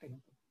रहना चाहते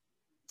हैं।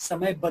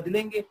 समय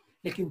बदलेंगे,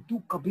 लेकिन तू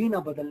कभी ना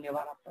बदलने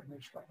वाला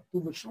परमेश्वर है। तू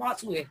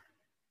विश्वास हुए,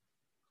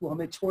 तू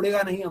हमें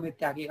छोड़ेगा नहीं, हमें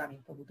त्यागेगा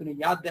नहीं। प्रभु तूने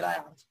याद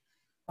दिलाया आज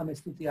हमें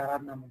स्तुति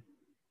आराधना में,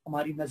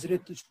 हमारी नजरें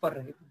तुझ पर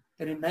रहे।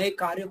 तेरे नए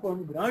कार्य को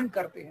हम ग्रहण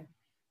करते हैं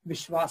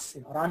विश्वास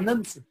से और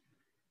आनंद से।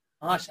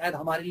 हाँ, शायद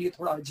हमारे लिए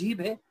थोड़ा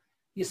अजीब है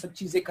ये सब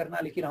चीजें करना,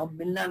 लेकिन हम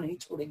मिलना नहीं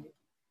छोड़ेंगे।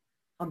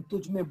 हम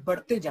तुझ में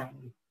बढ़ते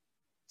जाएंगे।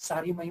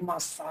 सारी महिमा,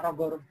 सारा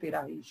गौरव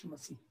तेरा है यीशु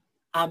मसीह।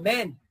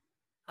 आमेन,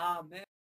 आमेन।